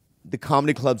the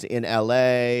comedy clubs in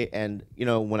LA and,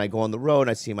 when I go on the road,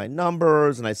 I see my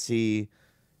numbers and I see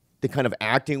the kind of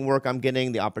acting work I'm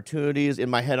getting, the opportunities. In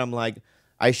my head, I'm like,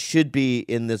 I should be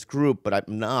in this group, but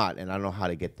I'm not, and I don't know how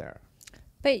to get there.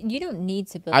 But you don't need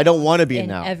to belong. I don't want to be in in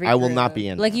now. every I will group. not be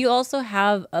in Like now. you also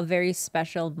have a very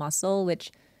special muscle,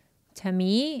 which to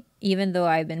me, even though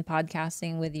I've been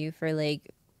podcasting with you for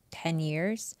like 10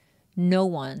 years, no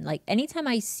one, like anytime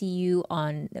I see you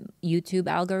on the YouTube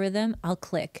algorithm, I'll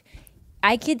click.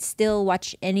 I could still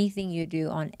watch anything you do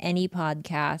on any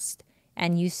podcast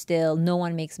and no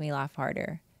one makes me laugh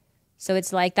harder. So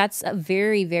it's like, that's a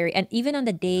very, very, and even on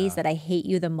the days that I hate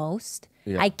you the most,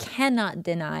 I cannot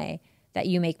deny that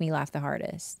you make me laugh the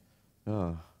hardest.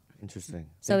 Oh, interesting.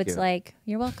 So Thank it's you. like,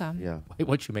 you're welcome. Yeah. Why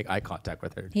don't you make eye contact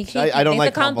with her? I don't it's like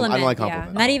a compliment. I don't like Yeah.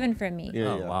 compliments. Not even from me. Yeah,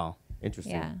 Oh, yeah. wow.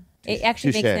 Interesting. Yeah. It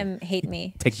actually Touche. makes him hate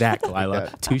me. Take that,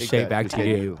 Khalyla. Touche Take that. back to Touche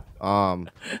you.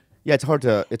 Yeah, it's hard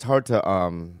to I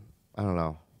don't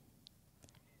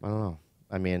know.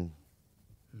 I mean,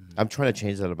 I'm trying to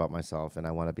change that about myself, and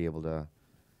I want to be able to.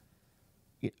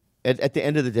 At the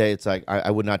end of the day, it's like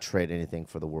I would not trade anything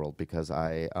for the world because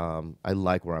I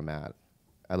like where I'm at.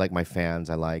 I like my fans.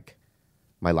 I like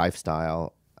my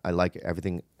lifestyle. I like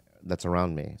everything that's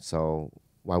around me. So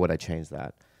why would I change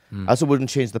that? I also wouldn't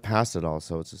change the past at all.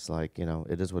 So it's just like,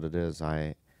 it is what it is.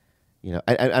 I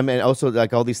mean, also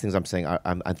like all these things I'm saying,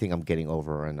 I think I'm getting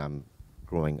over and I'm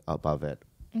growing above it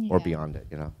or Yeah. beyond it.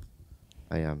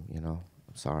 I am.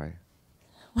 I'm sorry.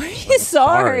 Why are you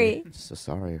sorry? So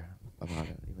sorry about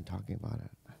it. Even talking about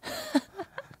it.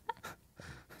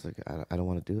 It's like I don't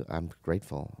want to do it. I'm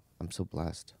grateful. I'm so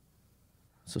blessed.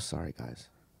 So sorry, guys.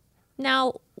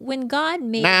 Now, when God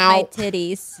made Now. my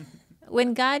titties,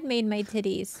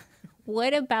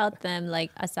 what about them,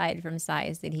 like, aside from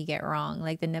size, did he get wrong?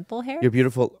 Like the nipple hair? You're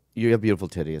beautiful. You have beautiful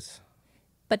titties.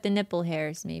 But the nipple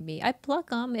hairs, maybe. I pluck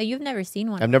them. You've never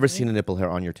seen one. I've never seen a nipple hair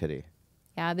on your titty.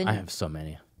 Yeah, I've been. I have so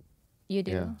many. You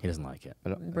do. Yeah. He doesn't like it.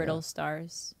 Brittle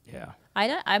stars. Yeah.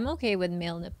 I'm okay with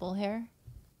male nipple hair.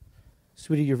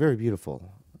 Sweetie, you're very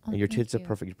beautiful. And your thank tits are you.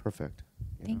 perfect. You're perfect.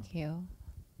 Thank you.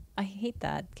 I hate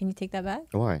that. Can you take that back?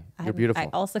 Why? You're I'm- beautiful. I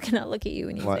also cannot look at you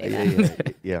when you Why- say yeah,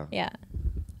 that. yeah. Yeah.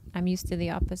 I'm used to the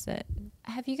opposite.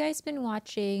 Have you guys been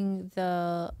watching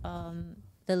the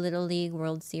Little League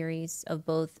World Series of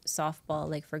both softball,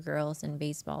 like for girls, and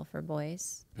baseball for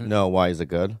boys? No, why is it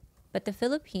good? But the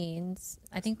Philippines,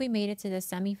 I think we made it to the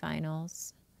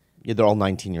semifinals. Yeah, they're all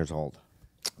 19 years old.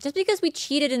 Just because we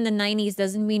cheated in the 90s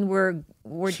doesn't mean we're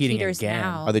Cheating cheaters again.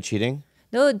 now. Are they cheating?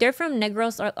 No, they're from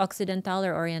Negros Occidental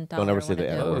or Oriental. Don't ever or say the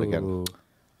one of N those. word again. Ooh.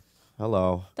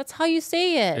 Hello. That's how you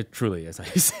say it. It truly is how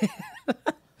you say it.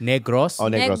 Negros. Oh,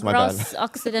 Negros, my bad.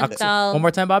 Occidental. One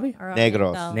more time, Bobby. or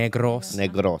Negros. Oriental. Negros.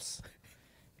 Negros.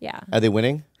 Yeah. Are they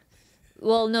winning?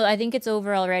 Well, no, I think it's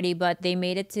over already, but they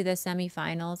made it to the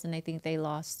semifinals and I think they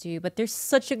lost too. But they're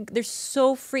so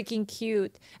freaking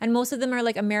cute. And most of them are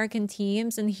like American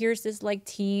teams. And here's this like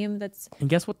team that's And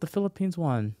guess what? The Philippines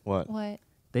won. What? what?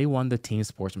 They won the Team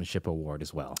Sportsmanship Award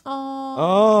as well. Oh,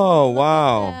 Oh,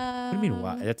 wow. What do you mean?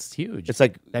 Wow, that's huge. It's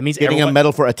like that means getting everyone- a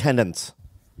medal for attendance.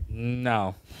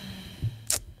 No.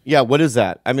 Yeah, what is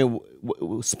that? I mean,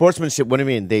 sportsmanship, what do you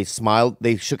mean? They smiled,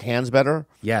 they shook hands better,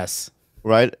 Yes.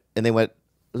 right? And they went,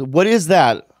 what is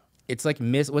that? It's like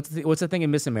what's the thing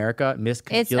in Miss America? Miss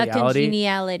it's a Congeniality.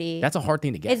 congeniality. That's a hard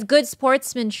thing to get. It's good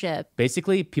sportsmanship.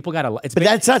 Basically, people got to. But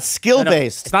that's not skill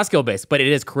based. It's not skill based, but it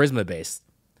is charisma based.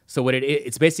 So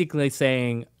it's basically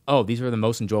saying, oh, these are the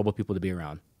most enjoyable people to be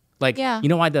around. Like, Yeah. you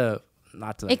know why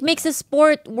not to. It makes a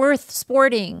sport worth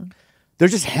sporting. They're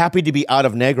just happy to be out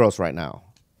of Negros right now.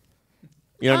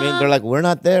 You know what I mean? They're like, we're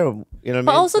not there. You know what I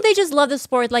But mean? also they just love the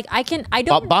sport. Like I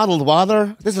don't Bottled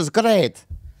water? This is great.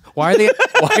 Why are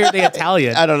they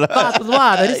Italian? I don't know.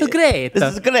 Wow, this is great. This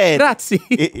is great. Grazie.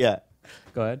 Yeah.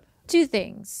 Go ahead. two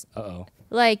things. Uh-oh.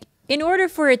 Like in order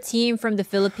for a team from the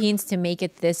Philippines to make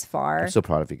it this far, I'm so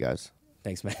proud of you guys.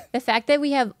 Thanks, man. The fact that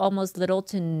we have almost little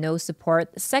to no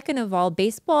support. Second of all,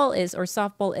 baseball is or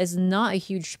softball is not a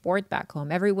huge sport back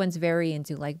home. Everyone's very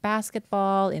into like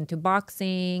basketball, into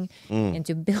boxing,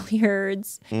 into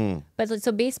billiards. But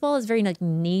so baseball is very like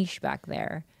niche back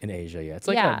there. In Asia, yeah. It's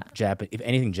like Yeah. if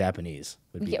anything Japanese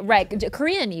would be. Yeah, right,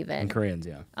 Korean even. And Koreans,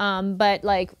 yeah. But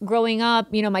like growing up,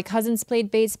 you know, my cousins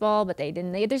played baseball, but they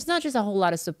didn't. There's not just a whole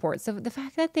lot of support. So the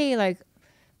fact that they like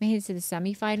made it to the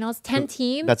semifinals, 10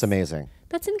 teams. That's amazing.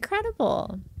 That's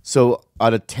incredible. So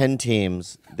out of 10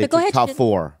 teams, they But go took ahead, top Shin.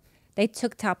 4. They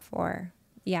took top 4.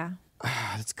 Yeah.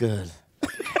 That's good.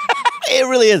 It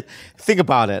really is. Think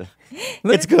about it.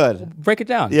 It's good. Break it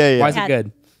down. Yeah, yeah. Why is Yeah. it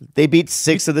good? They beat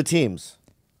 6 of the teams.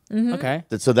 Okay.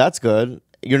 So that's good.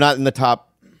 You're not in the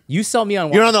top. You sell me on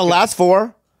one. You're on the last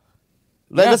 4.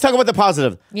 Yeah. Let's talk about the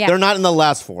positive. Yeah. They're not in the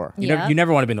last 4. Yeah. You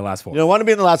never want to be in the last 4. You don't want to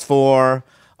be in the last 4.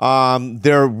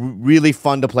 They're really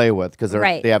fun to play with because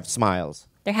Right. they have smiles.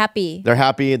 They're happy. They're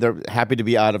happy. They're happy to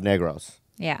be out of Negros.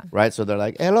 Yeah. Right? So they're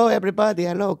like, hello, everybody.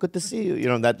 Hello, good to see you. You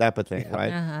know, that type of thing,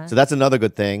 right? So that's another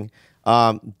good thing.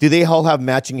 Do they all have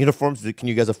matching uniforms? Can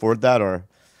you guys afford that? Or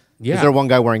Yeah. is there one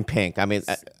guy wearing pink? I mean,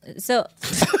 So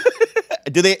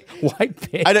do they? White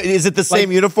pig. Is it the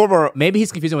same uniform or? Maybe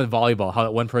he's confusing with volleyball, how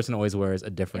one person always wears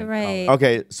a different right.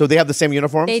 Okay, so they have the same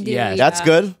uniforms? They do. Yeah. That's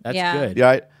good. That's Yeah. good. Yeah,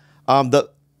 right.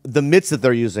 The mitts that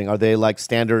they're using, are they like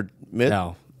standard mitts?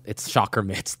 No, it's shocker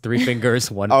mitts. 3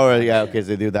 fingers, one. Oh, yeah, okay, so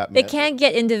they do that They mitt. can't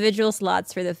get individual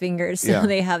slots for the fingers, so Yeah.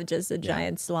 they have just a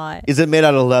giant slot. Is it made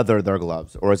out of leather, their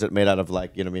gloves? Or is it made out of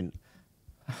like, you know what I mean?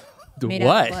 Made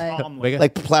What? out of Like-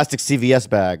 Like plastic CVS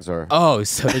bags or. oh,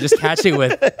 so they're just catching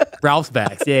with Ralph's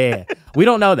bags. Yeah. We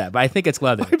don't know that, but I think it's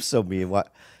leather. I'm so mean.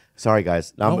 What? Sorry,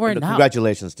 guys. No, we're not.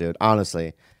 Congratulations, dude.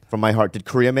 Honestly, from my heart. Did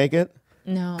Korea make it?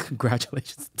 No,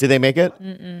 Congratulations. Did they make it?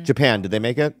 Japan, did they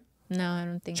make it? no, I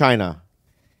don't think. China.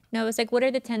 No, it's like, what are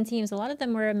the 10 teams? A lot of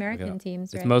them were American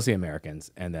teams, It's right? mostly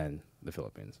Americans and then the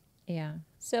Philippines. Yeah.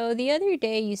 So the other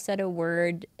day you said a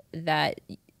word that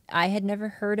I had never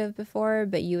heard of before,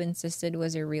 but you insisted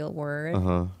was a real word.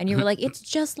 And you were like, it's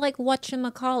just like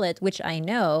whatchamacallit, which I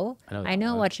know. I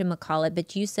know whatchamacallit,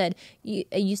 but you said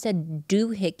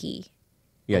doohickey.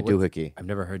 Yeah, doohickey. I've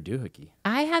never heard doohickey.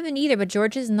 I haven't either, but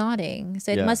George is nodding.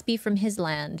 So it Yeah. must be from his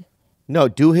land. No,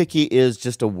 doohickey is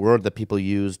just a word that people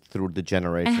used through the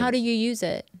generations. And how do you use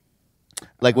it?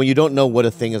 Like when you don't know what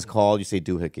a thing is called, you say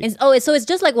doohickey. So it's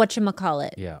just like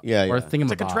whatchamacallit. Yeah. Yeah, Or yeah.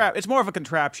 thingamabob. It's more of a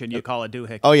contraption. You call it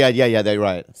doohickey. Oh, yeah, they're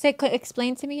right.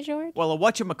 Explain to me, George. Well, a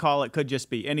whatchamacallit could just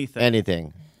be anything.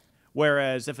 Anything.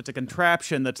 Whereas if it's a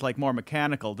contraption that's like more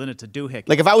mechanical, then it's a doohickey.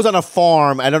 Like if I was on a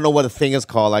farm, I don't know what a thing is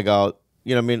called, I go,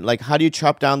 you know what I mean? Like how do you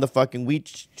chop down the fucking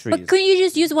wheat trees? But couldn't you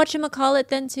just use whatchamacallit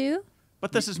then too?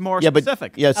 But this is more yeah, but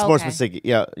specific. yeah, it's more Okay. specific.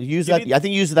 Yeah, use You that. need- I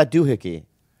think you use that doohickey.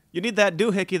 You need that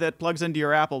doohickey that plugs into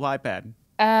your Apple iPad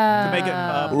to make it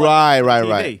plug Right, into right, the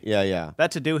TV. right. Yeah, yeah,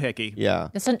 That's a doohickey. yeah.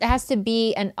 So it has to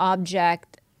be an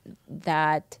object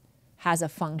that has a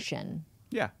function.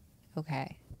 Yeah.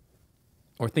 Okay.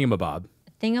 Or thingamabob.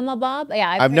 Thingamabob? Yeah,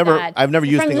 I've I've heard never- that. I've never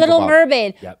used From Little thingamabob.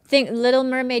 Mermaid. Yep. Little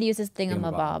Mermaid uses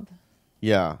thingamabob. Thingamabob.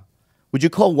 Yeah. Would you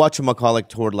call whatchamacallit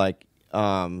toward like,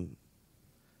 can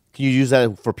you use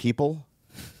that for people?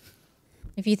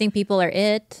 If you think people are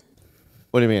it,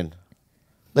 What do you mean?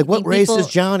 Like what think race is people-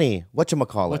 Johnny?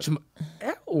 Whatchamacallit?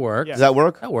 That'll work. Yeah. Does that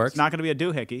work? That works. It's not going to be a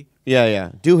doohickey. Yeah,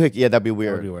 yeah. Doohickey, yeah, that'd be That would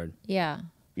weird. be weird. yeah.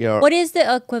 Yeah. What is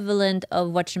the equivalent of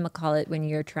whatchamacallit when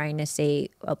you're trying to say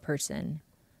a person?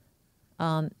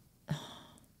 That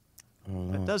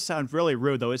does sound really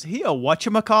rude, though. Is he a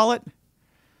whatchamacallit?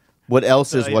 What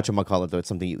else is yeah. whatchamacallit though? It's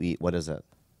something you eat. What is it?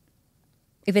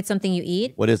 If it's something you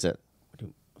eat? What is it?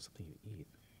 Something you eat.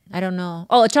 I don't know.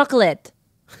 Oh, a chocolate.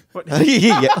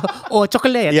 yeah, Oh,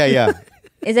 chocolate. yeah, yeah.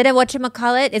 Is it a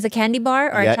whatchamacallit? Is it a candy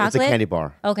bar or Yeah, a chocolate? it's a candy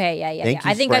bar. Okay, yeah. Thank I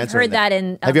you think for I've answering heard that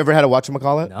in Have you ever had a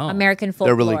whatchamacallit? No. American folklore.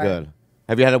 They're really good.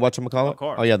 Have you had a whatchamacallit? Of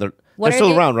course. Oh yeah, they're What they're are still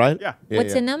they? around, right? Yeah.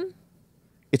 What's yeah. in them?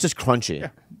 It's just crunchy.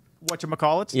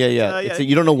 Whatchamacallits? Yeah, yeah.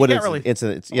 You don't know what you it's. can't really- It's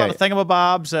a yeah. lot of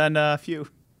thingamabobs and a few.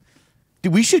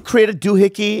 Dude, we should create a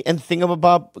doohickey and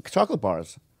thingamabob chocolate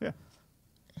bars. Yeah.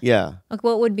 Yeah, Like,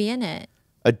 what would be in it?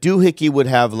 a doohickey would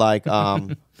have like I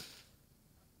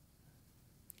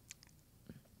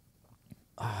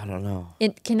don't know.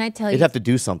 Can I tell you? You'd have to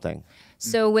do something.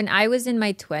 So when I was in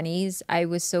my 20s, I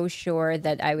was so sure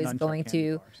that I was Nunchuck going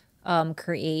candy to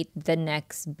create the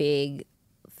next big,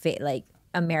 like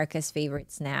America's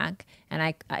favorite snack. And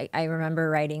I remember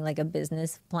writing like a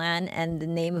business plan, and the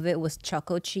name of it was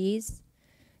Choco Cheese.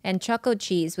 And Choco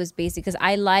Cheese was basically because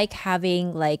I like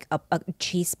having like a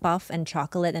cheese puff and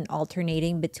chocolate and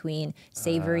alternating between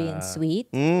savory and sweet.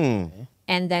 And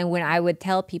And then when I would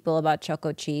tell people about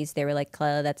choco cheese, they were like,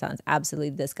 Khalyla, that sounds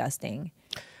absolutely disgusting.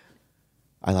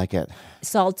 I like it.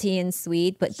 Salty and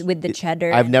sweet, but with the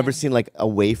cheddar. I've never seen like a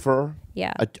wafer.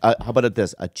 Yeah. How about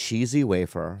this? A cheesy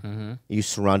wafer. You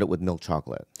surround it with milk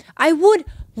chocolate. I would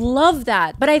love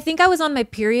that. But I think I was on my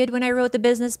period when I wrote the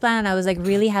business plan. And I was like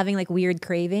really having like weird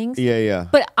cravings. Yeah, yeah.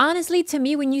 But honestly, to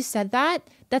me, when you said that,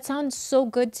 that sounds so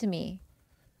good to me.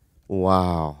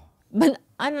 Wow. But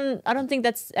I don't think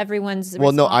that's everyone's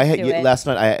Well, no, I response had to it. last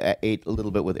night. I ate a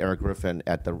little bit with Eric Griffin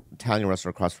at the Italian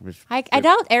restaurant across from. I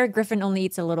doubt Eric Griffin only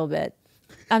eats a little bit.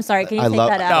 I'm sorry. Can you take love-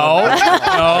 that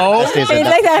out? No. Stays Can in.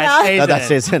 you take that out? No, that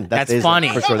stays in. That That's stays in, funny.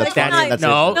 for sure. That's That's funny. not- That's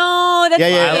No. No, that's Yeah,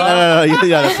 yeah, fine. no,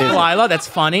 yeah, that stays in. Khalyla, that's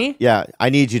funny. Yeah, I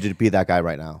need you to be that guy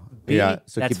right now. Yeah,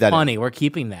 so that's keep that in. funny. We're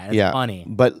keeping that. It's Yeah, funny.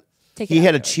 but Take he it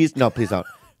had a out. cheese. No, please don't.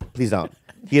 Please don't.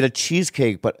 He had a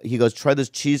cheesecake, but he goes, try this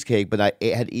cheesecake. But I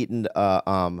had eaten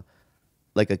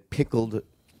like a pickled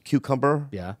cucumber.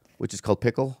 Yeah. Which is called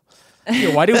pickle.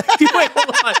 Yeah, why do wait?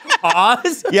 Hold on.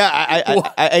 Pause. Yeah,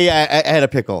 I had a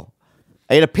pickle.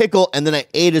 I ate a pickle, and then I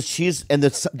ate his cheese and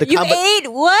the You ate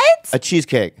what? a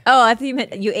cheesecake. Oh, I thought you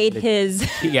meant you ate his.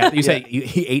 Yeah, you said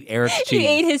he ate Eric's cheese. You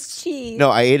ate his cheese. No,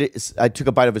 I ate it. I took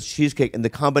a bite of his cheesecake, and the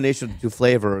combination of the two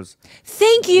flavors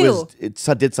Thank you. was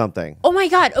it did something. Oh my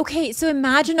god. Okay, so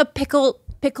imagine a pickled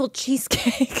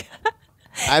cheesecake.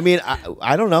 I mean,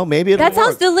 I don't know. Maybe it'll That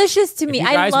sounds work. delicious to me. If you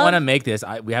I guys love. want to make this,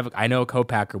 I know a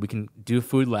co-packer. We can do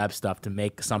food lab stuff to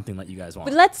make something that you guys want.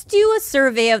 But let's do a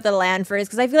survey of the land first,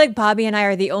 because I feel like Bobby and I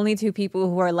are the only two people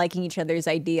who are liking each other's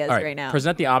ideas All right now.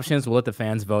 Present the options. We'll let the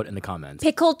fans vote in the comments.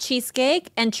 Pickled cheesecake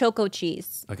and choco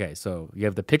cheese. Okay, so you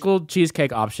have the pickled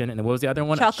cheesecake option, and then what was the other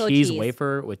one? Choco a cheese cheese.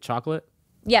 wafer with chocolate.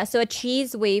 Yeah, so a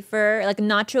cheese wafer, like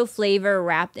nacho flavor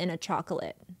wrapped in a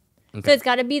chocolate. So it's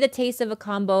got to be the taste of a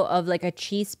combo of like a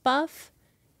cheese puff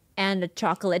and a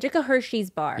chocolate, like a Hershey's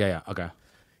bar. Yeah. Okay.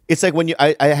 It's like when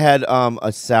I had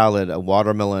a salad, a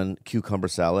watermelon cucumber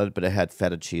salad, but it had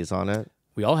feta cheese on it.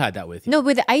 We all had that with you. No,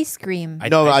 with ice cream.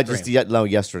 No, ice I cream. just no.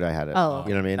 Yesterday I had it. Oh.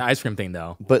 You know what I mean? The ice cream thing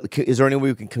though. But is there any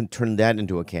way we can turn that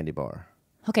into a candy bar?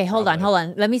 Okay, hold on.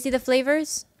 Let me see the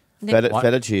flavors.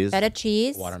 Feta cheese, Feta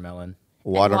cheese. Watermelon.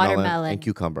 watermelon. and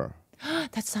cucumber.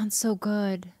 That sounds so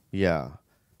good. Yeah,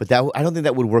 but that I don't think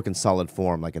that would work in solid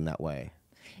form like in that way.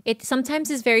 It sometimes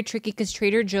is very tricky because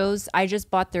Trader Joe's, I just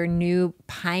bought their new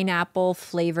pineapple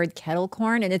flavored kettle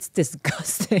corn and it's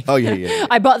disgusting. Oh, yeah.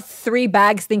 I bought 3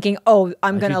 bags thinking, oh,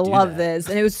 I'm How'd going to you do love that? this.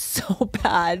 And it was so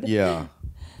bad. Yeah.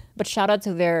 But shout out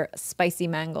to their spicy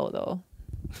mango though.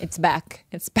 It's back.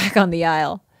 It's back on the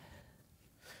aisle.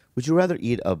 Would you rather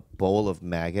eat a bowl of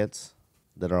maggots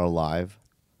that are alive,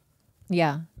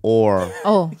 Yeah. or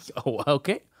Oh, Oh,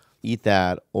 okay. eat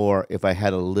that, or if I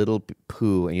had a little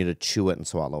poo and you had to chew it and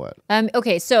swallow it?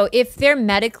 okay. So if they're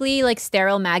medically like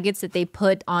sterile maggots that they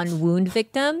put on wound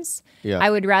victims, Yeah. I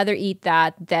would rather eat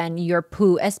that than your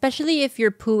poo, especially if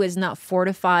your poo is not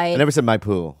fortified. I never said my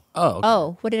poo. Oh. Okay.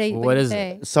 Oh, what did I What is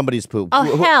say? Somebody's poo. Oh,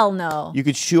 Who- hell no. You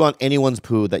could chew on anyone's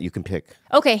poo that you can pick.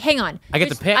 Okay, hang on. I get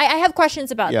to pick? I have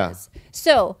questions about Yeah. this.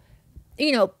 So,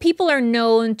 people are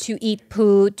known to eat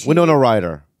poo. Winona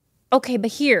Ryder. Okay,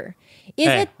 but here, is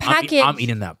Hey, it packaged? I'm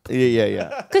eating that.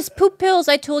 Yeah. Because poop pills,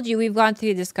 I told you, we've gone through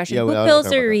the discussion. Yeah, Poop I pills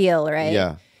don't know are about that. real, right?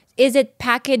 Yeah. Is it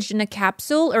packaged in a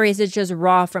capsule or is it just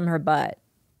raw from her butt?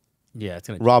 Yeah, it's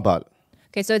gonna. Raw butt.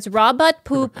 Okay, so it's raw butt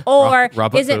poop, or raw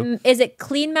butt is it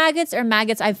clean maggots or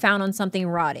maggots I found on something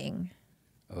rotting?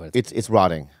 Oh, It's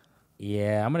rotting.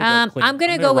 yeah, I'm gonna. Go clean. I'm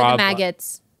gonna go with the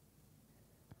maggots.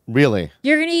 Really?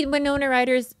 You're gonna eat Winona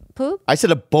Ryder's poop, I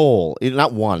said a bowl,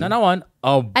 not one. No, not one.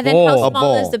 A and then how bowl.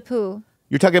 small is bowl. the poo?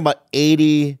 You're talking about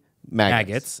 80 maggots.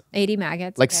 Maggots. 80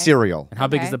 maggots. Like okay. cereal. And how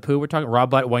big is Okay. the poo? We're talking raw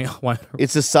butt. One.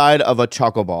 It's the side of a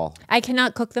choco ball. I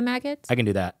cannot cook the maggots. I can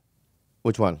do that.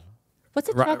 Which one? What's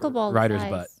a Ri- choco ball? Ryder's size?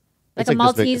 butt. Like It's a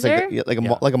this big. It's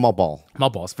Malteser? like a malt ball.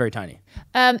 Malt ball. It's very tiny.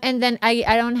 And then I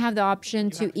don't have the option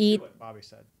to eat. What Bobby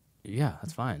said. Yeah,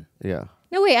 that's fine. Yeah.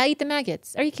 No, wait, I'll eat the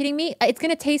maggots. Are you kidding me? It's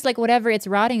going to taste like whatever it's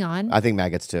rotting on. I think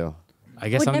maggots too. I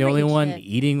guess would I'm the never only eat one shit.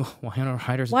 eating Winona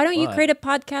Ryder's. Why don't you butt. create a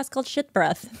podcast called Shit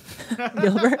Breath,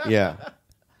 Gilbert? Yeah.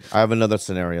 I have another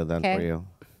scenario then Okay. for you.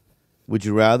 Would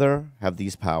you rather have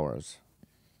these powers?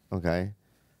 Okay.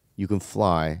 You can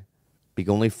fly, but you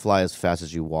can only fly as fast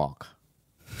as you walk.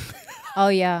 Oh,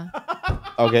 yeah.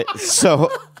 Okay, so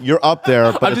you're up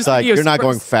there, but I'm it's just like thinking of you're not Super-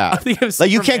 going I'm fast. thinking of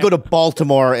Like you can't go to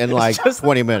Baltimore in like just-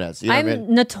 20 minutes. You know I'm what I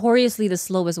mean? notoriously the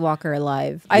slowest walker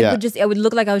alive. Yeah. I would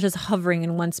look like I was just hovering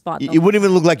in one spot. You wouldn't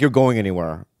even look like you're going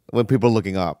anywhere when people are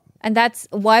looking up. And that's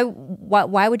why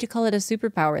would you call it a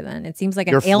superpower then? It seems like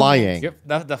an You're ailment.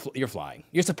 flying. You're flying.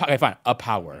 Okay, fine. A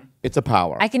power. It's a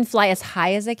power. I can fly as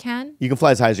high as I can. You can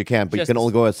fly as high as you can, but you Just- can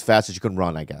only go as fast as you can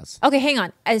run, I guess. Okay, hang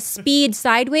on. As speed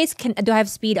sideways, do I have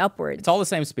speed upwards? It's all the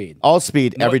same speed. All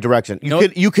speed, every direction. no-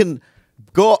 You can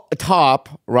go top,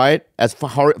 right, as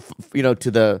far, to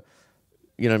the,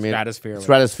 you know what I mean? Stratosphere.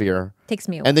 Stratosphere. Takes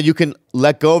me a And then you can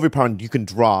let go of your power and you can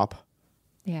drop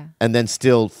yeah. and then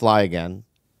still fly again.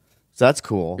 So that's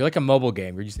cool. You're like a mobile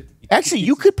game. Where Actually,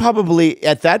 you could probably,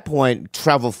 at that point,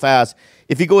 travel fast.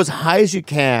 If you go as high as you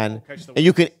can and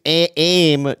you can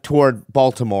aim toward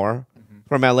Baltimore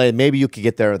from LA, maybe you could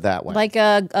get there that way. Like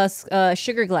a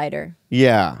sugar glider.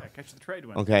 Yeah. Catch the trade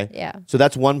wind. Okay. Yeah. So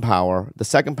that's one power. The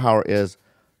second power is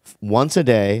once a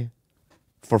day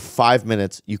for 5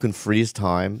 minutes, you can freeze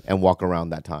time and walk around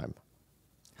that time.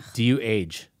 Do you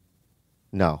age?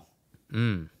 No.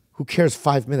 Who cares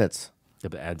 5 minutes?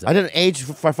 It adds I up. didn't age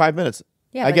for 5 minutes.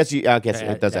 Yeah, I but- guess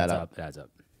it does add adds up. It adds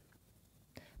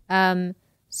up.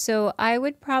 So I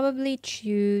would probably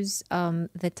choose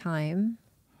the time.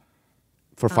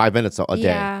 For 5 minutes a day.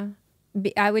 Yeah,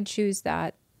 I would choose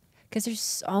that because there's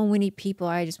so many people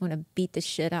I just want to beat the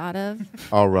shit out of.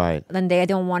 All right. Then I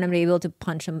don't want them to be able to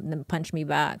punch me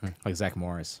back. Like Zach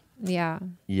Morris. Yeah,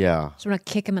 Yeah. just want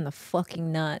to kick him in the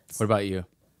fucking nuts. What about you?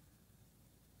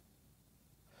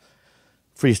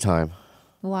 Freeze time.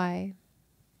 Why?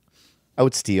 I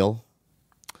would steal.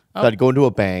 So I'd go into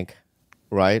a bank,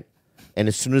 right? And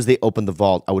as soon as they open the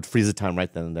vault, I would freeze the time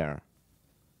right then and there.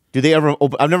 Do they ever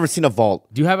open? I've never seen a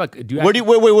vault. Do you have a? Do you?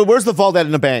 Where's the vault at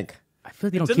in a bank? I feel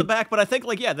like they don't It's in the keep. back, but I think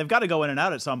they've got to go in and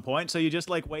out at some point. So you just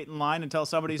wait in line until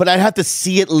somebody's. But I'd have to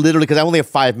see it literally because I only have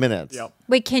 5 minutes. Yep.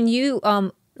 Wait, can you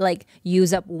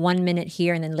use up 1 minute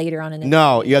here and then later on in the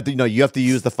No, you have to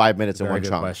use the 5 minutes in Very one good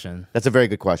chunk. question. That's a very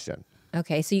good question.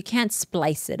 Okay, so you can't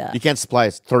splice it up. You can't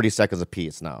splice 30 seconds a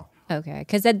piece now. Okay,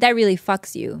 because that really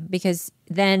fucks you because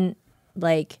then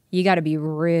you got to be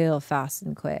real fast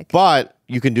and quick. But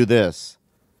you can do this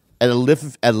at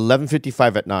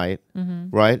 11:55 at night,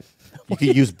 right? You can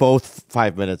use both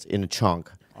 5 minutes in a chunk.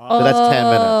 So that's 10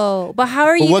 minutes. Oh, but how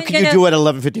are But you? what can you do at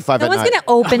 11:55 No at one's night? gonna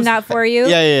open that for you.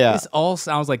 Yeah. This all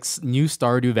sounds like new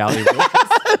Stardew Valley.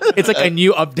 It's like a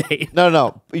new update.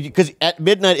 No, because at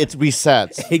midnight it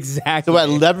resets. Exactly. So at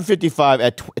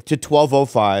 11:55 to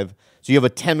 12:05, so you have a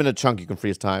 10-minute chunk you can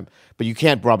freeze time, but you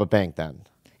can't rob a bank then.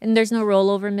 And there's no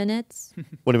rollover minutes.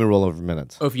 What do you mean roll over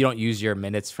minutes? Oh, if you don't use your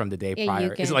minutes from the day Yeah, you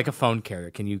prior, is can. it like a phone carrier?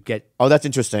 Can you get Oh, that's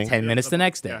interesting. 10 minutes the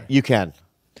next day? You can.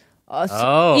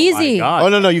 Oh, Easy. My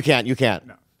God. Oh no, you can't. You can't.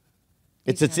 No.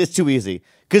 It's too easy.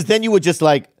 Because then you would just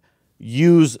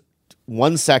use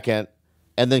 1 second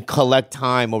and then collect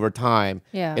time over time.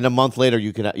 Yeah. And a month later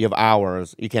you have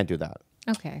hours. You can't do that.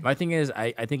 Okay. My thing is,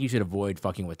 I think you should avoid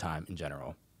fucking with time in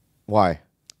general. Why?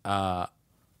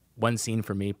 One scene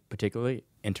for me, particularly,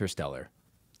 Interstellar.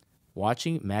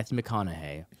 Watching Matthew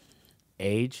McConaughey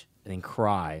age and then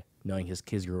cry knowing his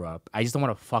kids grew up. I just don't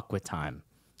want to fuck with time.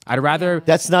 I'd rather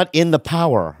That's not in the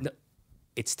power.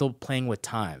 it's still playing with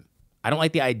time. I don't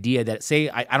like the idea that, say,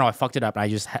 I don't know, I fucked it up and I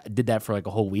just did that for a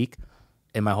whole week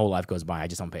and my whole life goes by. I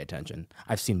just don't pay attention.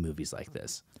 I've seen movies like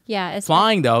this. Yeah. It's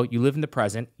Flying, though, you live in the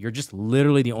present. You're just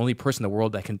literally the only person in the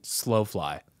world that can slow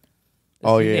fly.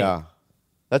 Oh the thing. yeah.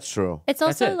 That's true. It's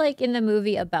That's also it. like in the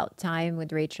movie About Time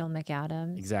with Rachel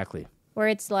McAdams, Exactly. where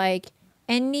it's like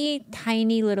any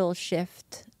tiny little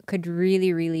shift could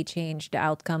really, really change the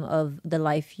outcome of the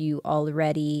life you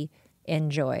already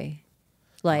enjoy.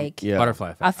 Like Yeah. Butterfly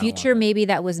effect. I a don't want future that. maybe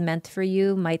that was meant for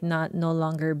you might not no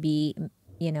longer be,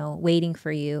 waiting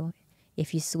for you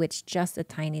if you switch just a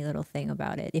tiny little thing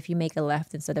about it. If you make a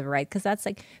left instead of a right, because that's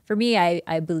for me,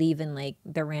 I believe in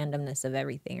the randomness of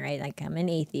everything, right? Like I'm an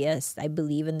atheist. I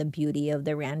believe in the beauty of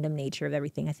the random nature of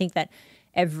everything. I think that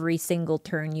every single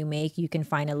turn you make, you can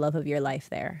find a love of your life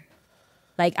there.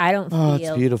 I don't Oh,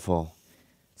 feel it's beautiful.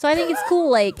 so. I think it's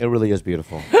cool. It really is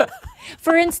beautiful.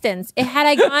 For instance, had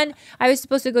I gone, I was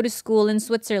supposed to go to school in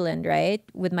Switzerland, right,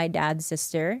 with my dad's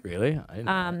sister. Really? I didn't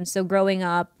know. So growing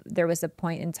up, there was a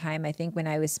point in time, I think, when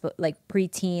I was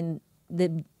preteen.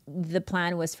 The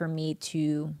plan was for me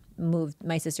to move,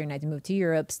 my sister and I, to move to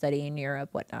Europe, study in Europe,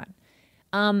 whatnot.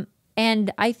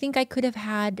 And I think I could have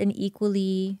had an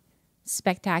equally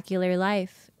spectacular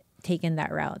life taken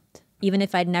that route, even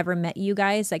if I'd never met you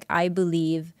guys. I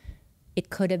believe it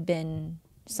could have been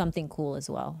something cool as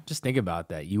well. Just think about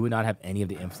that. You would not have any of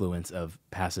the influence of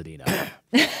Pasadena.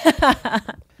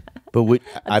 But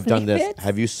I've done this. snippets?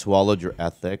 Have you swallowed your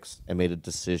ethics and made a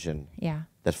decision Yeah.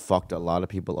 that fucked a lot of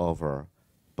people over,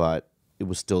 but it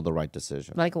was still the right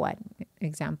decision. Like what?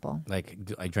 Example. Like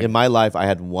I In drink. my life, I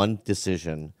had one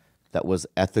decision that was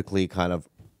ethically kind of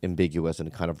ambiguous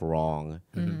and kind of wrong,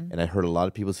 and I hurt a lot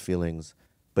of people's feelings,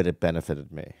 but it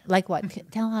benefited me. Like what?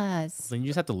 Tell us. So you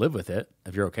just have to live with it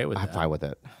if you're okay with I'm that. fine with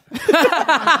it.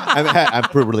 I'm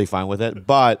really fine with it,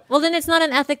 but Well, then it's not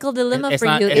an ethical dilemma It's for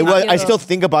not- you. it's if it was. you- I still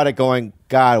think about it, going,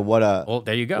 God, what a Well,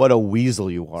 there you go. what a weasel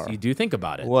you are. So you do think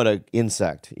about it. What a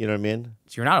insect. You know what I mean?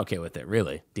 So you're not okay with it,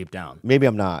 really, deep down. Maybe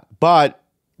I'm not, but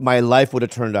my life would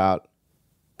have turned out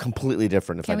completely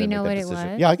different if Can I we didn't know make what that it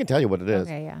decision. was? Yeah, I can tell you what it is.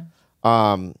 Okay, yeah.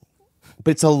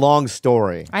 But it's a long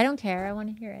story. I don't care. I want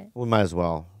to hear it. We might as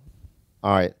well.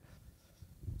 All right.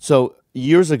 So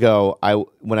years ago,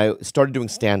 when I started doing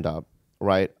stand up,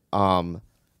 right?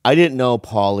 I didn't know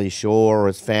Pauly Shore or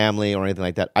his family or anything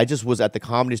like that. I just was at the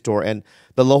Comedy Store, and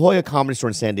the La Jolla Comedy Store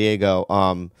in San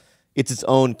Diego. It's its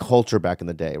own culture back in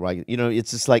the day, right? You know,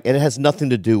 it's just like, and it has nothing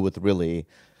to do with really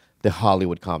the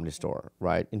Hollywood Comedy Store,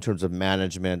 right? In terms of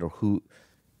management or who.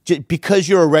 Because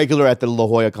you're a regular at the La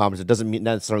Jolla Comedy Store doesn't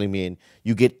necessarily mean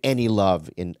you get any love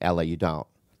in LA. You don't.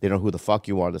 They don't know who the fuck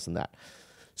you are, this and that.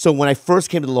 So when I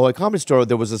first came to the La Jolla Comedy Store,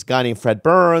 there was this guy named Fred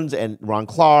Burns and Ron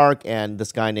Clark and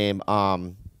this guy named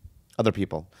other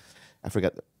people. I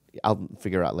forget. I'll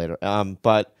figure it out later.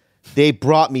 But they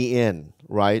brought me in,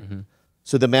 right?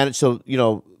 So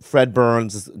Fred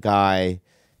Burns, this guy,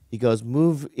 he goes,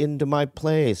 move into my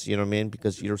place, you know what I mean?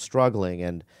 Because you're struggling.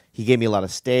 And he gave me a lot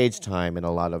of stage time and a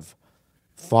lot of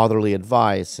fatherly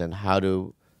advice and how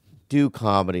to do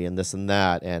comedy and this and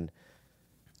that.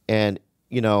 And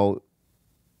you know,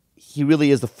 he really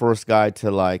is the first guy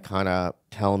to like kind of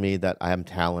tell me that I am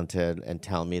talented and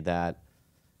tell me that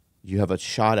you have a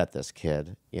shot at this,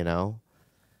 kid, you know?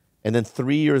 And then 2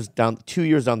 years down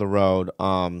the road,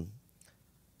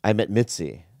 I met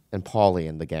Mitzi and Pauly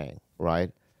and the gang,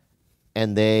 right?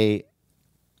 And they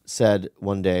said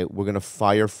one day, we're going to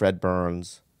fire Fred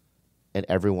Burns and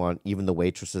everyone, even the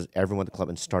waitresses, everyone at the club,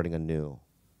 and starting anew.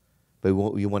 But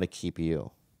we want to keep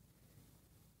you.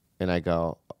 And I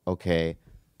go, okay,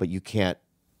 but you can't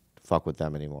fuck with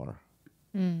them anymore.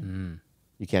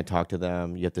 You can't talk to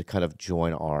them. You have to kind of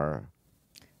join our...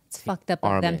 It's fucked up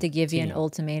of them Army. to give you an Team.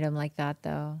 ultimatum like that,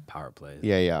 though. Power plays.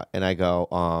 Yeah. And I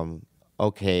go,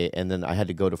 okay. And then I had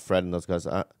to go to Fred and those guys,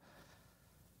 I'm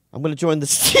going to join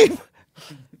this team.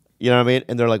 You know what I mean?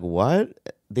 And they're like, what?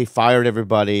 They fired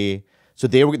everybody. So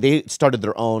they started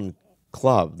their own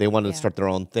club. They wanted to start their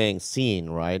own scene,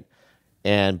 right?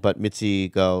 But Mitzi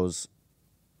goes,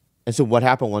 and so what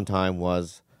happened one time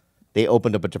was they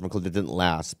opened up a different club that didn't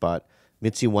last, but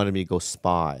Mitzi wanted me to go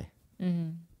spy.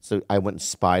 So I went and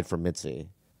spied for Mitzi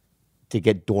to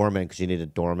get doorman because you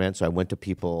needed doorman. So I went to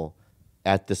people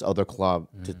at this other club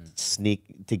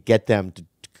to get them to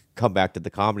come back to the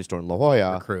Comedy Store in La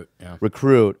Jolla.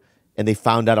 Recruit. And they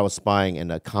found out I was spying,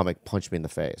 and a comic punched me in the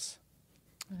face.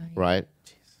 Right?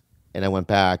 And I went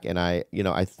back, and I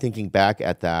thinking back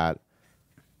at that,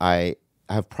 I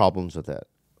have problems with it.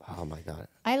 Oh my God.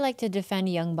 I like to defend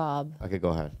young Bob. Okay, go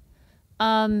ahead.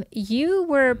 You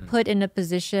were put in a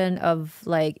position of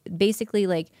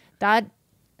basically that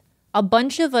a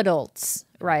bunch of adults,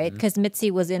 right? Because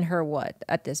Mitzi was in her what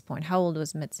at this point? How old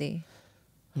was Mitzi?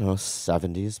 I don't know,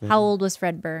 70s, maybe? How old was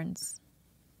Fred Burns?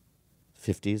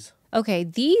 50s. Okay,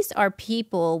 these are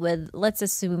people with, let's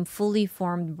assume, fully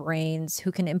formed brains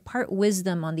who can impart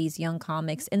wisdom on these young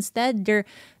comics. Instead, they're,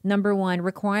 number one,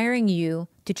 requiring you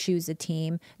to choose a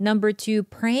team. Number two,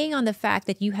 preying on the fact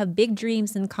that you have big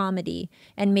dreams in comedy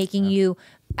and making you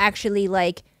actually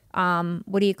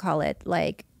what do you call it?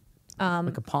 Like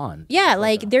a pawn.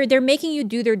 Yeah, they're making you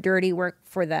do their dirty work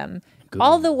for them.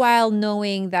 All the while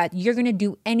knowing that you're going to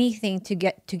do anything to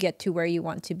get to where you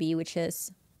want to be, which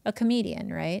is a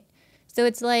comedian, right? So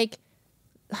it's like,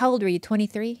 how old were you,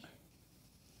 23?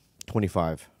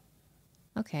 25.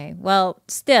 Okay, well,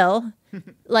 still,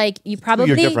 you probably...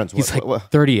 Your difference. He's What- like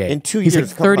 38. In 2 He's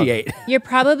years, like come on. 38. You're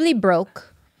probably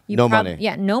broke. No money.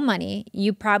 Yeah, no money.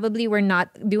 You probably were not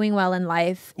doing well in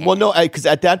life. Well, no, because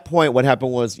at that point, what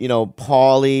happened was,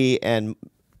 Pauly and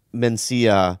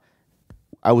Mencia,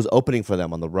 I was opening for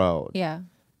them on the road. Yeah.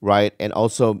 Right? And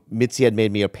also, Mitzi had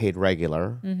made me a paid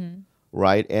regular.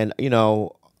 Right? And,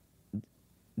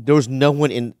 there was no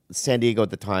one in San Diego at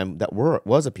the time that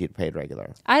was a paid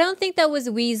regular. I don't think that was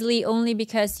Weasley, only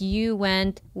because you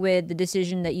went with the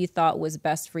decision that you thought was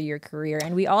best for your career.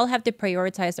 And we all have to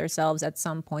prioritize ourselves at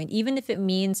some point, even if it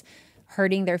means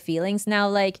hurting their feelings.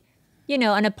 Now,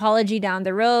 an apology down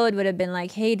the road would have been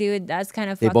like, hey, dude, that's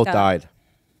kind of They fucked both up. died.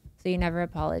 So you never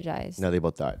apologized. No, they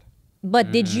both died.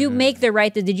 But did you make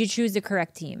did you choose the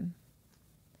correct team?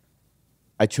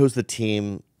 I chose the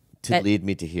team to lead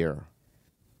me to here.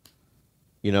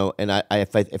 You know, and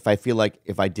if I feel like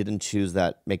if I didn't choose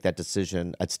that, make that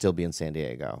decision, I'd still be in San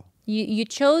Diego. You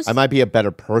chose. I might be a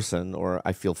better person, or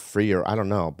I feel freer. I don't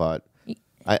know, but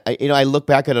I look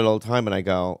back at it all the time and I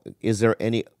go, is there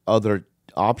any other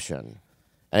option?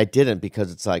 And I didn't,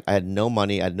 because it's like I had no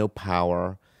money, I had no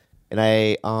power, and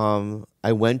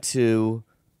I went to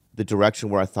the direction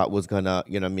where I thought was gonna,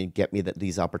 get me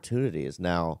these opportunities.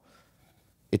 Now,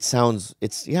 it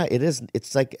is.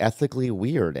 It's like ethically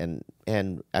weird,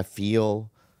 and I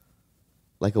feel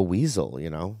like a weasel,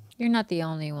 You're not the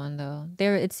only one, though.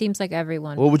 It seems like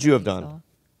everyone. What would you have done?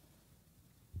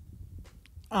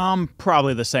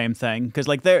 Probably the same thing, because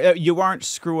like you aren't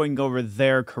screwing over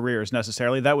their careers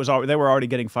necessarily. They were already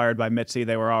getting fired by Mitzi.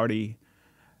 They were already.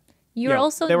 They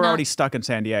were already stuck in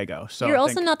San Diego. So you're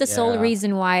also not the sole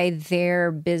reason why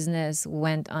their business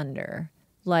went under.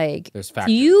 Like,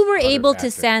 you were able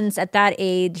to sense at that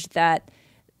age that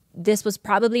this was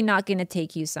probably not going to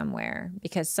take you somewhere,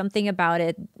 because something about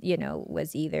it,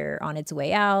 was either on its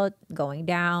way out, going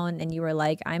down, and you were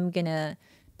like, I'm going to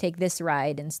take this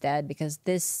ride instead because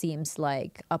this seems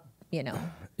like up,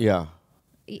 Yeah.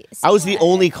 I was the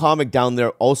only comic down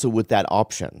there also with that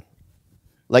option.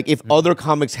 Like, if other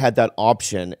comics had that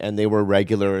option and they were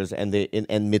regulars and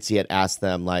Mitzi had asked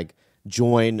them, like,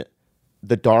 join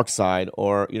the dark side,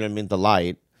 or the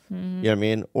light,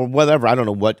 or whatever, I don't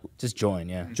know what, just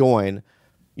join.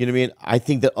 I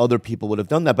think that other people would have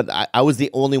done that, but I was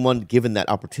the only one given that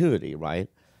opportunity, right?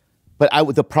 But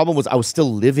the problem was I was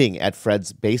still living at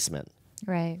Fred's basement,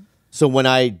 right? So when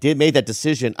I made that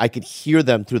decision, I could hear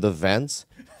them through the vents.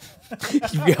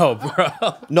 Yo, bro.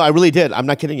 No, I really did. I'm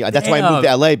not kidding you. That's why I moved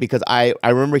to LA, because I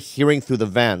remember hearing through the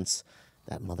vents,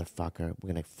 that motherfucker, we're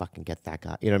gonna fucking get that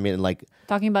guy. You know what I mean? Like,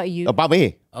 talking about you. About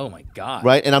me. Oh my God.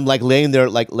 Right? And I'm like laying there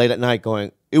like late at night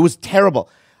going, it was terrible.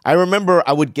 I remember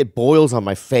I would get boils on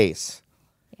my face.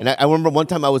 And I remember one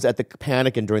time I was at the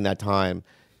Panic-In during that time,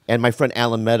 and my friend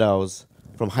Alan Meadows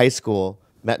from high school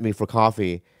met me for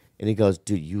coffee, and he goes,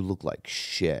 dude, you look like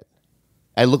shit.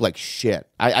 I look like shit.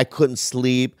 I couldn't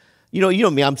sleep. You know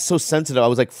me, I'm so sensitive. I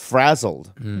was like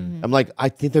frazzled. I'm like, I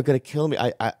think they're gonna kill me.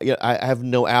 I have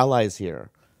no allies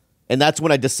here. And that's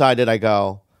when I decided, I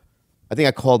think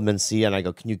I called Mencia and I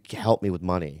go, can you help me with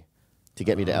money to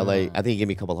get me to LA? I think he gave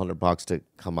me a couple $100 to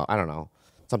come up. I don't know,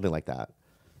 something like that.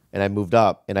 And I moved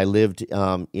up and I lived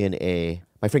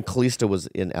my friend Khalyla was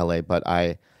in LA, but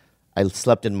I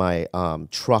slept in my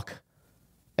truck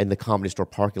in the Comedy Store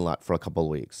parking lot for a couple of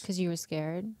weeks. Because you were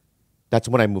scared? That's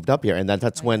when I moved up here. And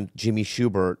that's when Jimmy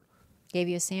Schubert gave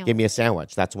you a sandwich. Gave me a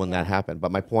sandwich. That's when that happened.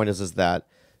 But my point is that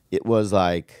it was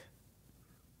like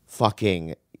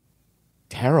fucking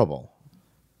terrible.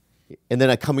 And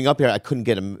then coming up here, I couldn't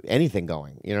get anything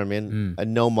going. You know what I mean?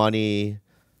 No money,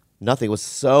 nothing. It was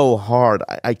so hard.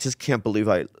 I just can't believe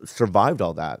I survived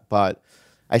all that. But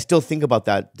I still think about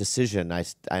that decision.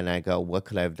 And I go, what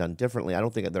could I have done differently? I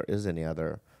don't think there is any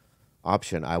other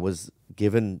option. I was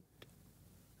given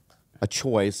a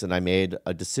choice and I made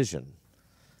a decision.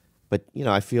 But, I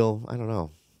don't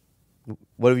know.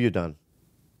 What have you done?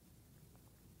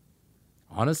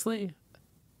 Honestly,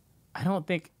 I don't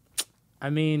think,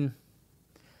 in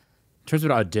terms of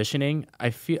auditioning,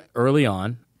 I feel early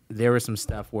on, there was some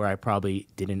stuff where I probably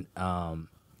didn't, I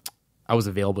was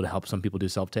available to help some people do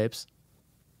self-tapes.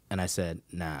 And I said,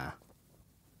 nah,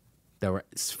 that were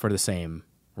for the same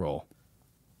role.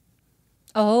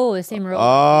 Oh, the same role.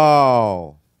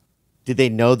 Oh. Did they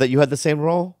know that you had the same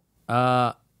role?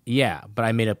 Yeah, but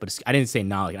I made up. I didn't say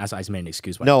no. I just made an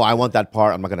excuse. No, I want that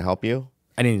part. I'm not going to help you.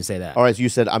 I didn't even say that. All right, so you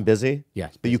said I'm busy. Yeah,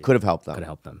 but you could have helped them. Could have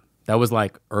helped them. That was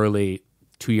like early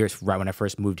 2 years, right when I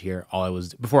first moved here.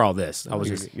 Before all this, I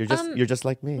was you're just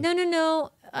like me. No.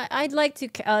 I'd like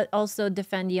to also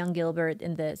defend young Gilbert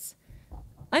in this.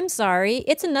 I'm sorry.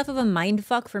 It's enough of a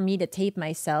mindfuck for me to tape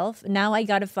myself. Now I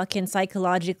gotta fucking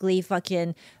psychologically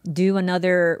fucking do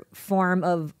another form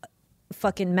of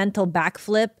fucking mental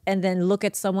backflip and then look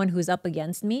at someone who's up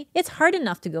against me. It's hard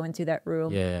enough to go into that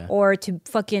room or to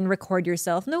fucking record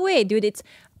yourself. No way, dude. It's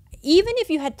even if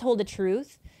you had told the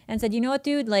truth and said, you know what,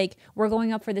 dude, like we're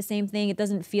going up for the same thing. It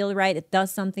doesn't feel right. It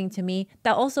does something to me.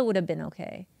 That also would have been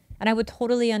okay. And I would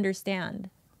totally understand.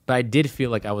 But I did feel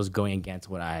like I was going against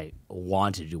what I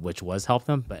wanted to do, which was help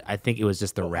them. But I think it was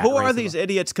just the rat race. Who are these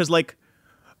idiots? Because like,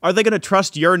 are they going to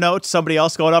trust your notes? Somebody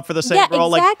else going up for the same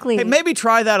role? Exactly. Like, hey, maybe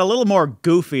try that a little more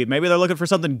goofy. Maybe they're looking for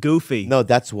something goofy. No,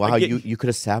 that's why you could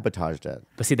have sabotaged it.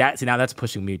 But now that's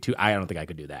pushing me too. I don't think I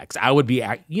could do that because I would be.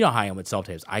 You know how I am with self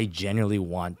tapes. I genuinely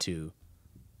want to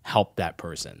help that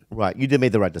person. Right. You did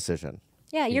make the right decision.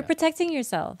 Yeah, you're protecting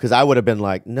yourself. Because I would have been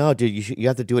like, no, dude, you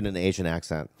have to do it in an Asian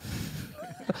accent.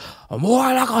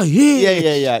 More like a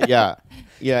hit.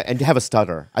 Yeah, and have a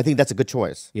stutter. I think that's a good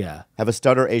choice. Yeah. Have a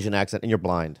stutter Asian accent and you're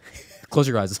blind. Close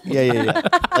your eyes. Yeah.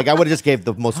 Like I would have just gave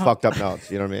the most fucked up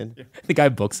notes. You know what I mean? The guy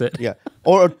books it. Yeah.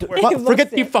 Or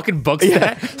forget He fucking books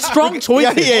that. Strong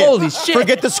choices. Holy shit.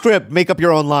 Forget the script. Make up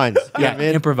your own lines. You know what I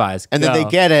mean? Improvise. And then they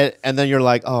get it, and then you're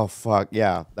like, oh fuck,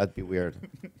 yeah, that'd be weird.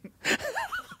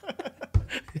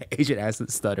 Asian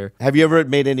accent stutter. Have you ever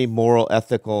made any moral,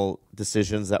 ethical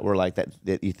decisions that were like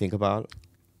that you think about?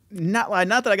 Not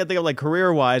that I can think of, like,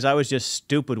 career-wise. I was just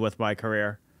stupid with my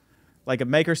career. Like at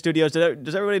Maker Studios,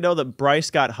 does everybody know that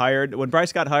Bryce got hired? When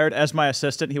Bryce got hired as my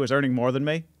assistant, he was earning more than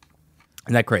me.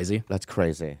 Isn't that crazy? That's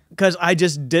crazy. Because I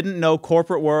just didn't know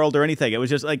corporate world or anything. It was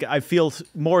just like I feel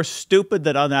more stupid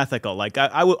than unethical. Like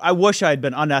I wish I had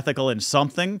been unethical in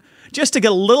something just to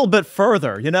get a little bit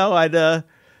further. You know,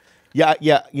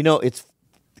 Yeah. You know,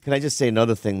 can I just say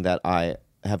another thing that I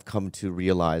have come to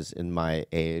realize in my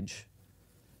age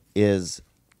is,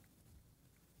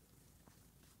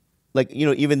 like, you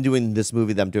know, even doing this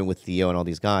movie that I'm doing with Theo and all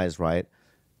these guys, right?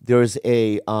 There's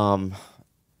a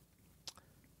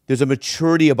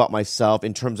maturity about myself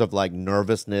in terms of like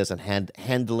nervousness and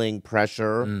handling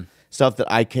pressure, stuff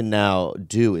that I can now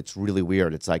do. It's really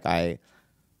weird. It's like I've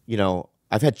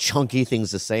had chunky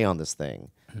things to say on this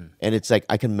thing, and it's like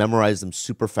I can memorize them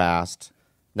super fast.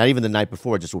 Not even the night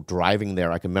before, just driving there,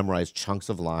 I can memorize chunks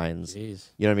of lines.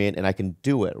 Jeez. You know what I mean? And I can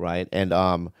do it, right? And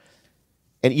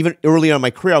even earlier in my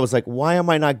career, I was like, why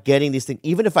am I not getting these things?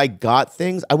 Even if I got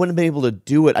things, I wouldn't have been able to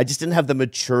do it. I just didn't have the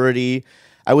maturity.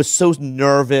 I was so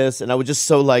nervous, and I was just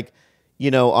so like,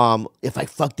 if I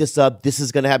fuck this up, this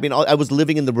is going to happen. I was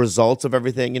living in the results of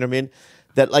everything, you know what I mean?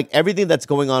 That like everything that's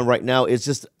going on right now is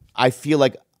just, I feel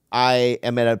like I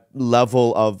am at a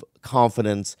level of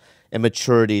confidence and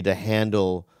maturity to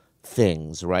handle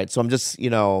things, right? So I'm just, I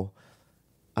don't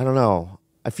know.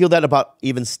 I feel that about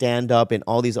even stand-up and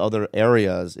all these other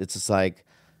areas. It's just like,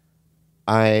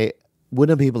 I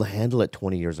wouldn't be able to handle it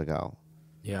 20 years ago.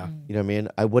 Yeah. You know what I mean?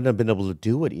 I wouldn't have been able to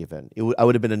do it even. I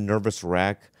would have been a nervous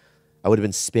wreck. I would have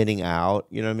been spinning out,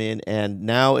 you know what I mean? And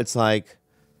now it's like,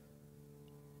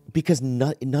 because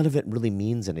none of it really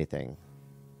means anything.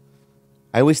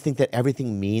 I always think that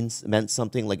everything meant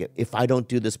something. Like if I don't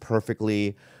do this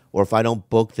perfectly, or if I don't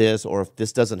book this, or if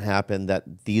this doesn't happen, that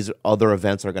these other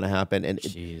events are going to happen. And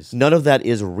none of that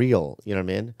is real. You know what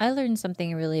I mean? I learned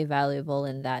something really valuable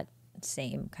in that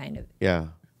same kind of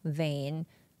vein.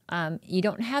 You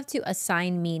don't have to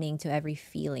assign meaning to every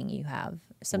feeling you have.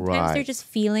 Sometimes they're just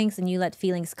feelings, and you let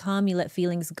feelings come, you let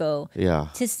feelings go. Yeah.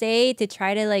 To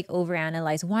try to like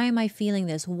overanalyze, why am I feeling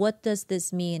this? What does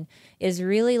this mean? Is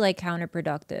really like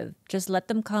counterproductive. Just let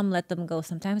them come, let them go.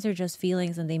 Sometimes they're just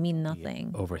feelings and they mean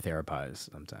nothing. Over therapize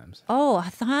sometimes. Oh,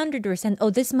 100%. Oh,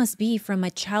 this must be from my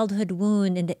childhood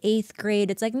wound in the 8th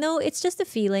grade. It's like, no, it's just a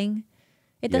feeling.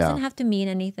 It doesn't have to mean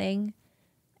anything.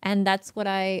 And that's what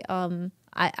I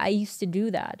used to do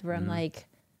that, where I'm like,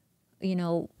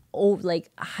 like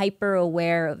hyper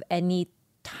aware of any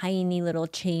tiny little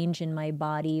change in my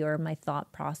body or my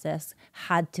thought process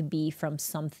had to be from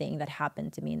something that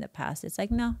happened to me in the past. It's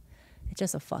like, no, it's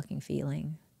just a fucking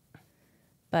feeling.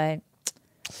 But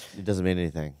it doesn't mean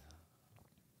anything.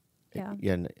 Yeah.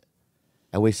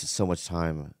 I wasted so much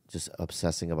time just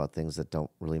obsessing about things that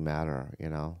don't really matter,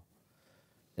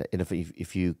 And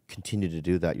if you continue to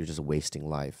do that, you're just wasting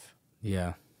life.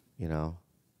 Yeah.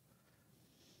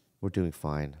 We're doing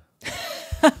fine.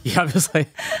 Yeah, I'm just like,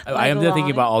 I am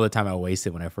thinking about all the time I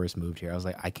wasted when I first moved here. I was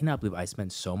like, I cannot believe I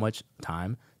spent so much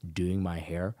time doing my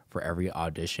hair for every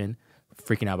audition,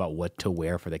 freaking out about what to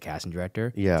wear for the casting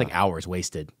director. Yeah. It's like hours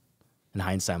wasted. In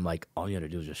hindsight, I'm like, all you have to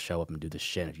do is just show up and do this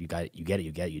shit. If you got it, you get it.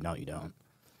 You get it. You don't, you don't.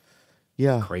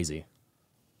 Yeah. Crazy.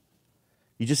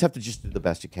 You just have to just do the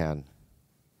best you can.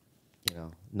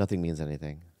 Nothing means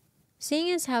anything. seeing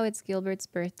as how it's Gilbert's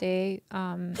birthday,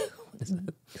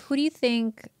 who do you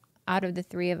think out of the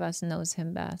three of us knows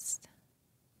him best?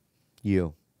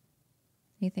 You.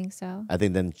 You think so? I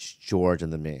think then George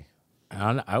and then me.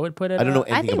 I would put it. I don't know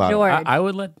I anything think about George. it. I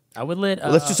would let.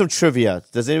 Let's do some trivia.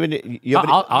 Does anybody? You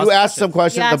I'll ask some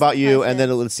questions ask about some you, and then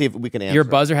questions. let's see if we can answer. Your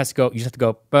buzzer has to go. You just have to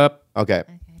go. Bup. Okay.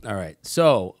 All right.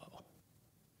 So,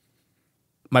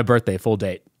 my birthday, full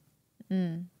date.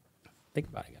 Think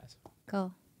about it, guys.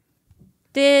 Go.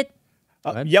 Did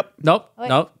Yep. Nope. Wait.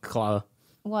 Nope. Khalyla.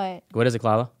 what? What is it,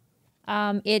 Khalyla?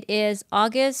 It is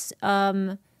August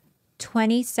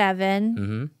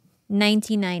 27,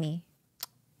 1990.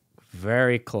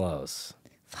 Very close.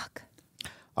 Fuck.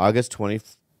 August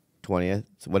 20th.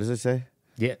 What does it say?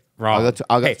 Yeah, wrong.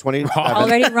 August 27th.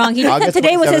 Already wrong. He just said August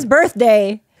today was his 27th.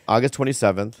 birthday. August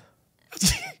 27th,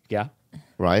 Yeah.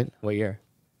 right? What year?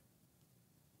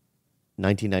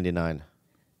 1999.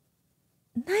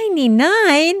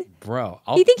 99? Bro.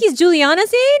 You think he's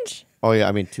Juliana's age? Oh yeah,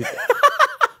 I mean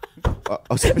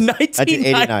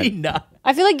 1989.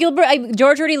 I feel like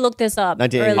George already looked this up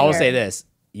 1989. earlier. I'll say this.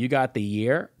 You got the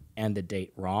year and the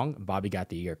date wrong. Bobby got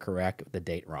the year correct, the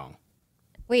date wrong.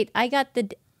 Wait, I got the...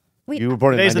 Wait, You were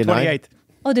born in Today's the 99. 28th.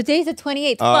 oh, the day's the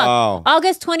 28th. Oh. Fuck.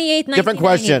 August 28th, 1990. Different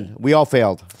question. We all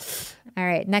failed. All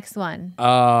right, next one.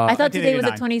 I thought today was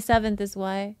the 1989. 27th is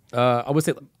why. I would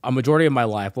say a majority of my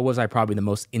life, what was I probably the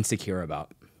most insecure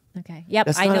about? Okay. Yep,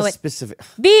 That's I not know a it. specific.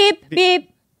 Beep,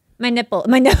 beep. My nipple.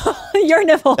 Your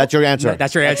nipple. That's your answer.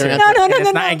 That's your answer. No, no, no, And it's no,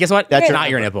 not- no. And guess what? That's That's your- not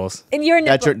your nipples. And your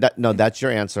nipple. That's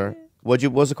your answer. What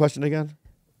was the question again?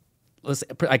 Listen,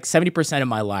 like 70% of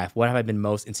my life, what have I been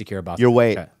most insecure about? Your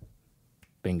weight. Okay.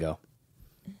 Bingo.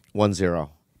 1-0.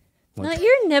 Not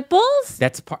your nipples?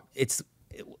 That's part.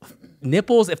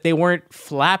 Nipples if they weren't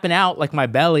flapping out like my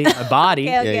belly, my body.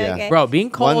 Okay, Yeah, yeah. okay. Bro,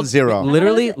 being cold. 1-0.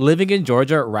 Literally living in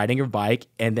Georgia, riding your bike,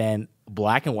 and then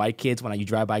black and white kids when you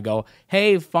drive by go,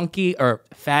 "Hey, funky or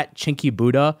fat chinky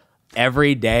Buddha,"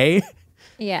 every day.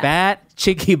 Yeah. Fat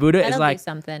chinky Buddha That'll is do like,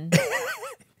 something.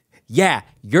 yeah,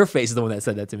 your face is the one that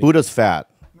said that to me. Buddha's fat.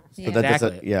 Yeah. But that doesn't.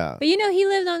 Exactly. Yeah. But you know, he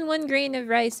lived on 1 grain of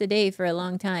rice a day for a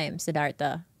long time,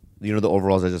 Siddhartha. You know the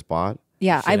overalls I just bought,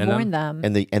 Yeah, I've in them? worn them.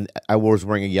 and I was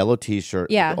wearing a yellow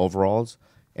T-shirt. Yeah. With the overalls.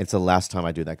 It's the last time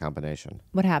I do that combination.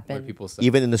 What What happened? people say.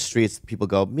 Even in the streets, people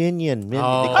go minion. They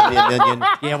call me a minion.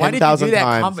 Yeah, why did you 10,000 do that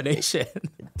times, combination?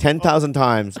 10,000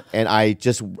 times, and I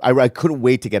couldn't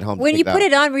wait to get home. When you put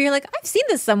it on, where you're like, I've seen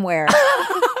this somewhere.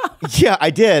 Yeah, I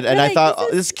did, and You're I like, thought,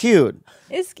 this this is cute.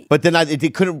 It's, But then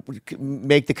it couldn't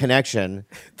make the connection.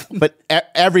 But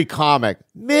every comic,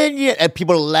 minion, and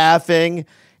people are laughing.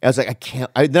 I was like, I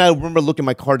can't. Then I remember looking at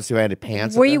my car to see if I had any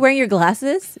pants. were you wearing your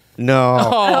glasses? No.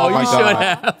 Oh, my you God. should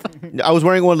have. I was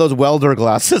wearing one of those welder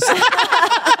glasses.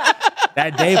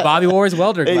 That day, Bobby wore his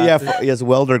welder glasses. Yeah, yes,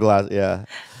 welder glass. Yeah.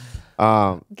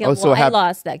 Well, I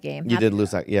lost that game. You did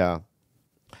lose that. Yeah.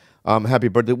 Happy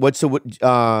birthday.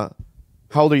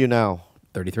 How old are you now?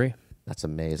 33. That's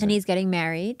amazing. And he's getting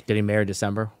married. Getting married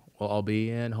December. We'll all be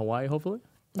in Hawaii, hopefully.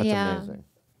 That's yeah. amazing.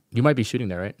 You might be shooting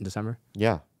there, right? In December?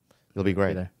 Yeah. It'll be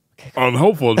great. There.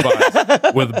 Unhelpful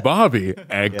Advice with Bobby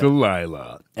and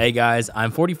Khalyla. Hey guys, I'm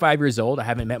 45 years old. I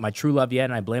haven't met my true love yet,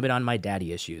 and I blame it on my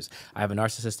daddy issues. I have a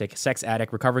narcissistic, sex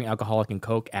addict, recovering alcoholic, and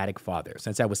coke addict father.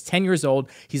 Since I was 10 years old,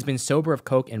 he's been sober of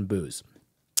coke and booze.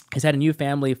 He's had a new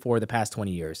family for the past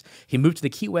 20 years. He moved to the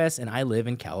Key West, and I live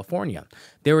in California.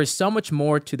 There is so much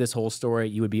more to this whole story,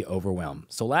 you would be overwhelmed.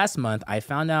 So last month, I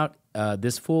found out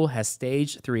this fool has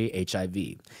stage 3 HIV.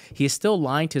 He is still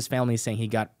lying to his family, saying he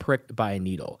got pricked by a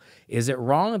needle. Is it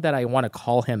wrong that I want to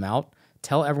call him out?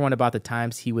 Tell everyone about the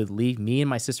times he would leave me and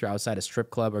my sister outside a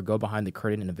strip club or go behind the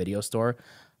curtain in a video store?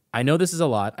 I know this is a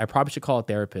lot. I probably should call a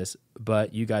therapist,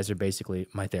 but you guys are basically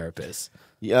my therapist.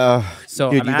 Yeah.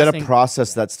 So Dude, I'm you got to asking-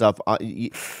 process that stuff.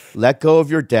 Let go of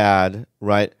your dad,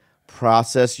 right?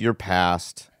 Process your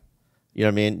past. You know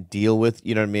what I mean? Deal with,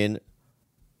 you know what I mean?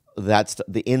 That's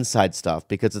the inside stuff,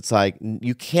 because it's like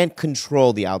you can't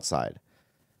control the outside.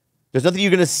 There's nothing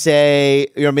you're going to say,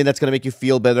 you know what I mean, that's going to make you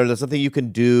feel better. There's nothing you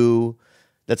can do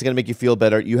that's going to make you feel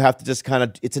better. You have to just kind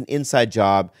of, it's an inside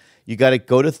job. You got to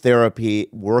go to therapy,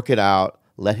 work it out,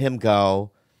 let him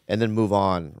go, and then move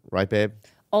on. Right, babe?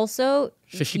 Also,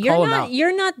 Should she you're call him not out?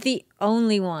 you're not the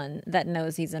only one that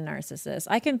knows he's a narcissist.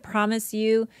 I can promise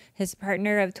you his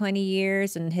partner of 20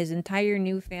 years and his entire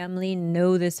new family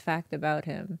know this fact about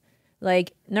him.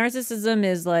 Like, narcissism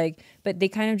is like, but they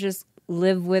kind of just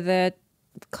live with it,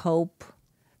 cope,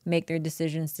 make their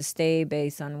decisions to stay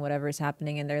based on whatever's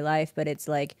happening in their life. But it's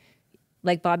like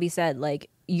Bobby said, like,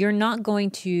 you're not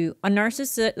going to, a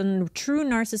true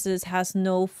narcissist has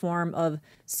no form of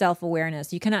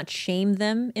self-awareness. You cannot shame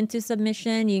them into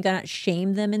submission. You cannot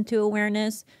shame them into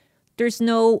awareness. There's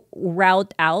no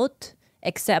route out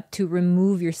except to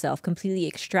remove yourself, completely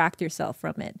extract yourself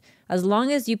from it. As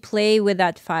long as you play with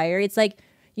that fire, it's like,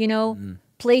 you know,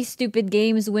 play stupid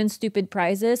games, win stupid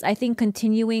prizes. I think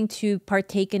continuing to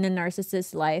partake in a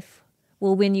narcissist's life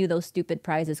will win you those stupid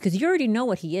prizes because you already know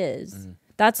what he is.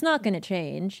 That's not going to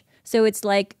change. So it's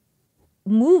like,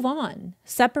 move on,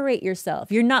 separate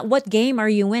yourself. You're not, what game are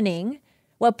you winning?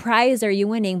 What prize are you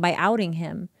winning by outing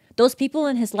him? Those people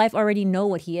in his life already know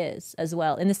what he is as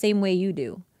well, in the same way you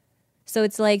do. So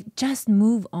it's like, just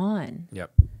move on.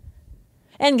 Yep.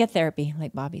 And get therapy,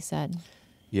 like Bobby said.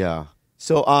 Yeah.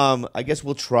 So I guess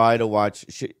we'll try to watch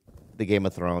the Game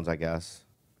of Thrones, I guess.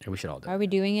 Yeah, we should all do it. Are we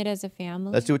doing it as a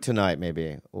family? Let's do it tonight.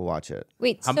 Maybe we'll watch it.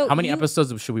 Wait, How many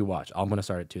episodes should we watch? I'm gonna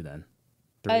start at 2 then.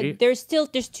 3. There's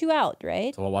 2 out,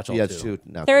 right? So we'll watch all Yeah, 2. shoot.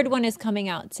 No. Third one is coming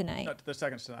out tonight. No, the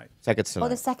second's tonight. Second's tonight. Oh,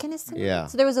 the second is tonight? Yeah.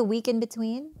 So there was a week in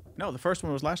between? No, the first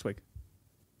one was last week.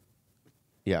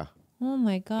 Yeah. Oh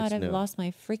my God, It's I've new. lost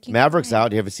my freaking Maverick's mind.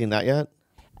 out. You haven't seen that yet?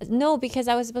 No, because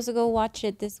I was supposed to go watch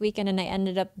it this weekend and I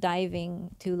ended up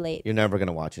diving too late. You're never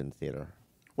gonna watch it in theater.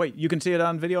 Wait, you can see it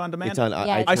on video on demand? It's on.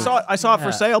 Yeah, I it's saw it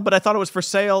for sale, but I thought it was for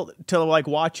sale to like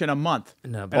watch in a month.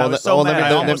 No, And but- I was so let mad. me- I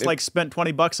let- almost let- like spent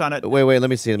 $20 on it. Wait. Let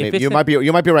me see. If it's You in- might be.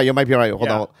 You might be right. You might be right. Hold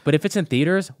Yeah. on. But if it's in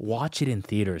theaters, watch it in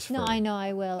theaters No, first. I know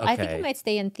I will. I think I Okay. might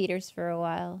stay in theaters for a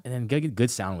while. And then get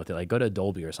good sound with it. Like go to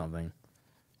Dolby or something.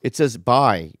 It says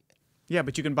buy. Yeah,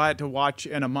 but you can buy it to watch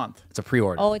in a month. It's a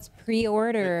pre-order. Oh, it's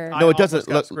pre-order. I No, it almost doesn't.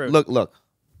 got Look. screwed. Look.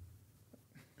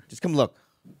 Just come look.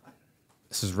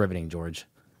 This is riveting, George.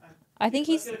 I think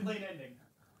he's... a clean ending.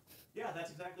 Yeah,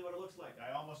 that's exactly what it looks like.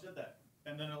 I almost did that.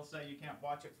 And then it'll say you can't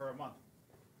watch it for a month.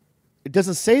 It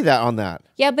doesn't say that on that.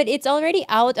 Yeah, but it's already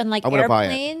out on like I'm gonna buy it.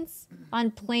 airplanes,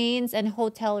 on planes and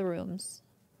hotel rooms.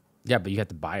 Yeah, but you have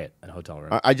to buy it at a hotel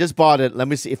room. I just bought it. Let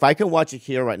me see if I can watch it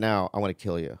here right now. I want to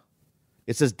kill you.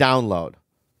 It says download.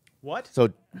 What? So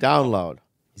download.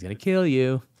 He's gonna kill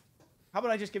you. How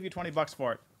about I just give you $20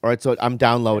 for it? All right. So I'm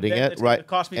downloading Then it. it's Right. gonna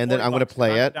cost me And then I'm going to $40. play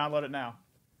Time it. to Download it now.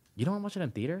 You don't want to watch it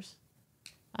in theaters?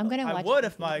 I'm gonna watch. I would it.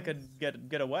 if I could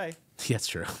get away. That's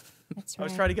true. That's I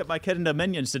was right. trying to get my kid into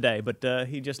Minions today, but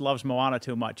he just loves Moana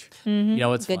too much. You know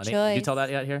what's Good funny? Did you choice. tell that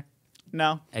yet here?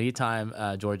 No. Anytime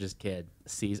George's kid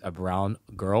sees a brown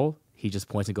girl, he just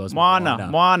points and goes,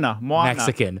 Moana.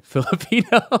 Mexican,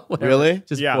 Filipino. whatever. Really?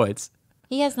 Just Yeah. points.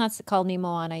 He has not called me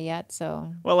Moana yet,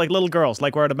 so Well, like little girls.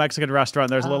 Like we're at a Mexican restaurant.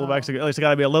 There's a little Mexican. It's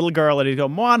got to be a little girl, and he'd go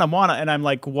Moana, and I'm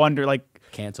like wonder like.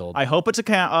 Canceled. I hope it's a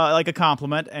like a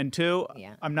compliment, and 2,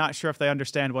 Yeah. I'm not sure if they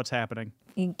understand what's happening.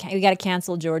 we got to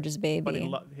cancel George's But baby.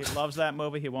 he loves that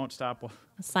movie. He won't stop.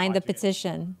 Sign the watching it.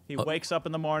 petition. He wakes up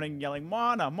in the morning yelling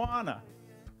Moana.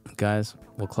 Guys,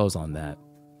 we'll close on that.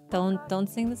 Don't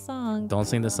sing the song. Don't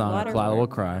sing the song. Waterworks. Khalyla will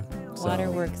cry. So,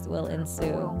 Waterworks will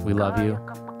ensue. we love you.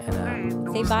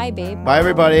 And Say bye, babe. Bye,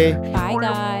 everybody. Bye,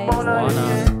 guys.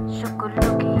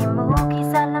 Moana.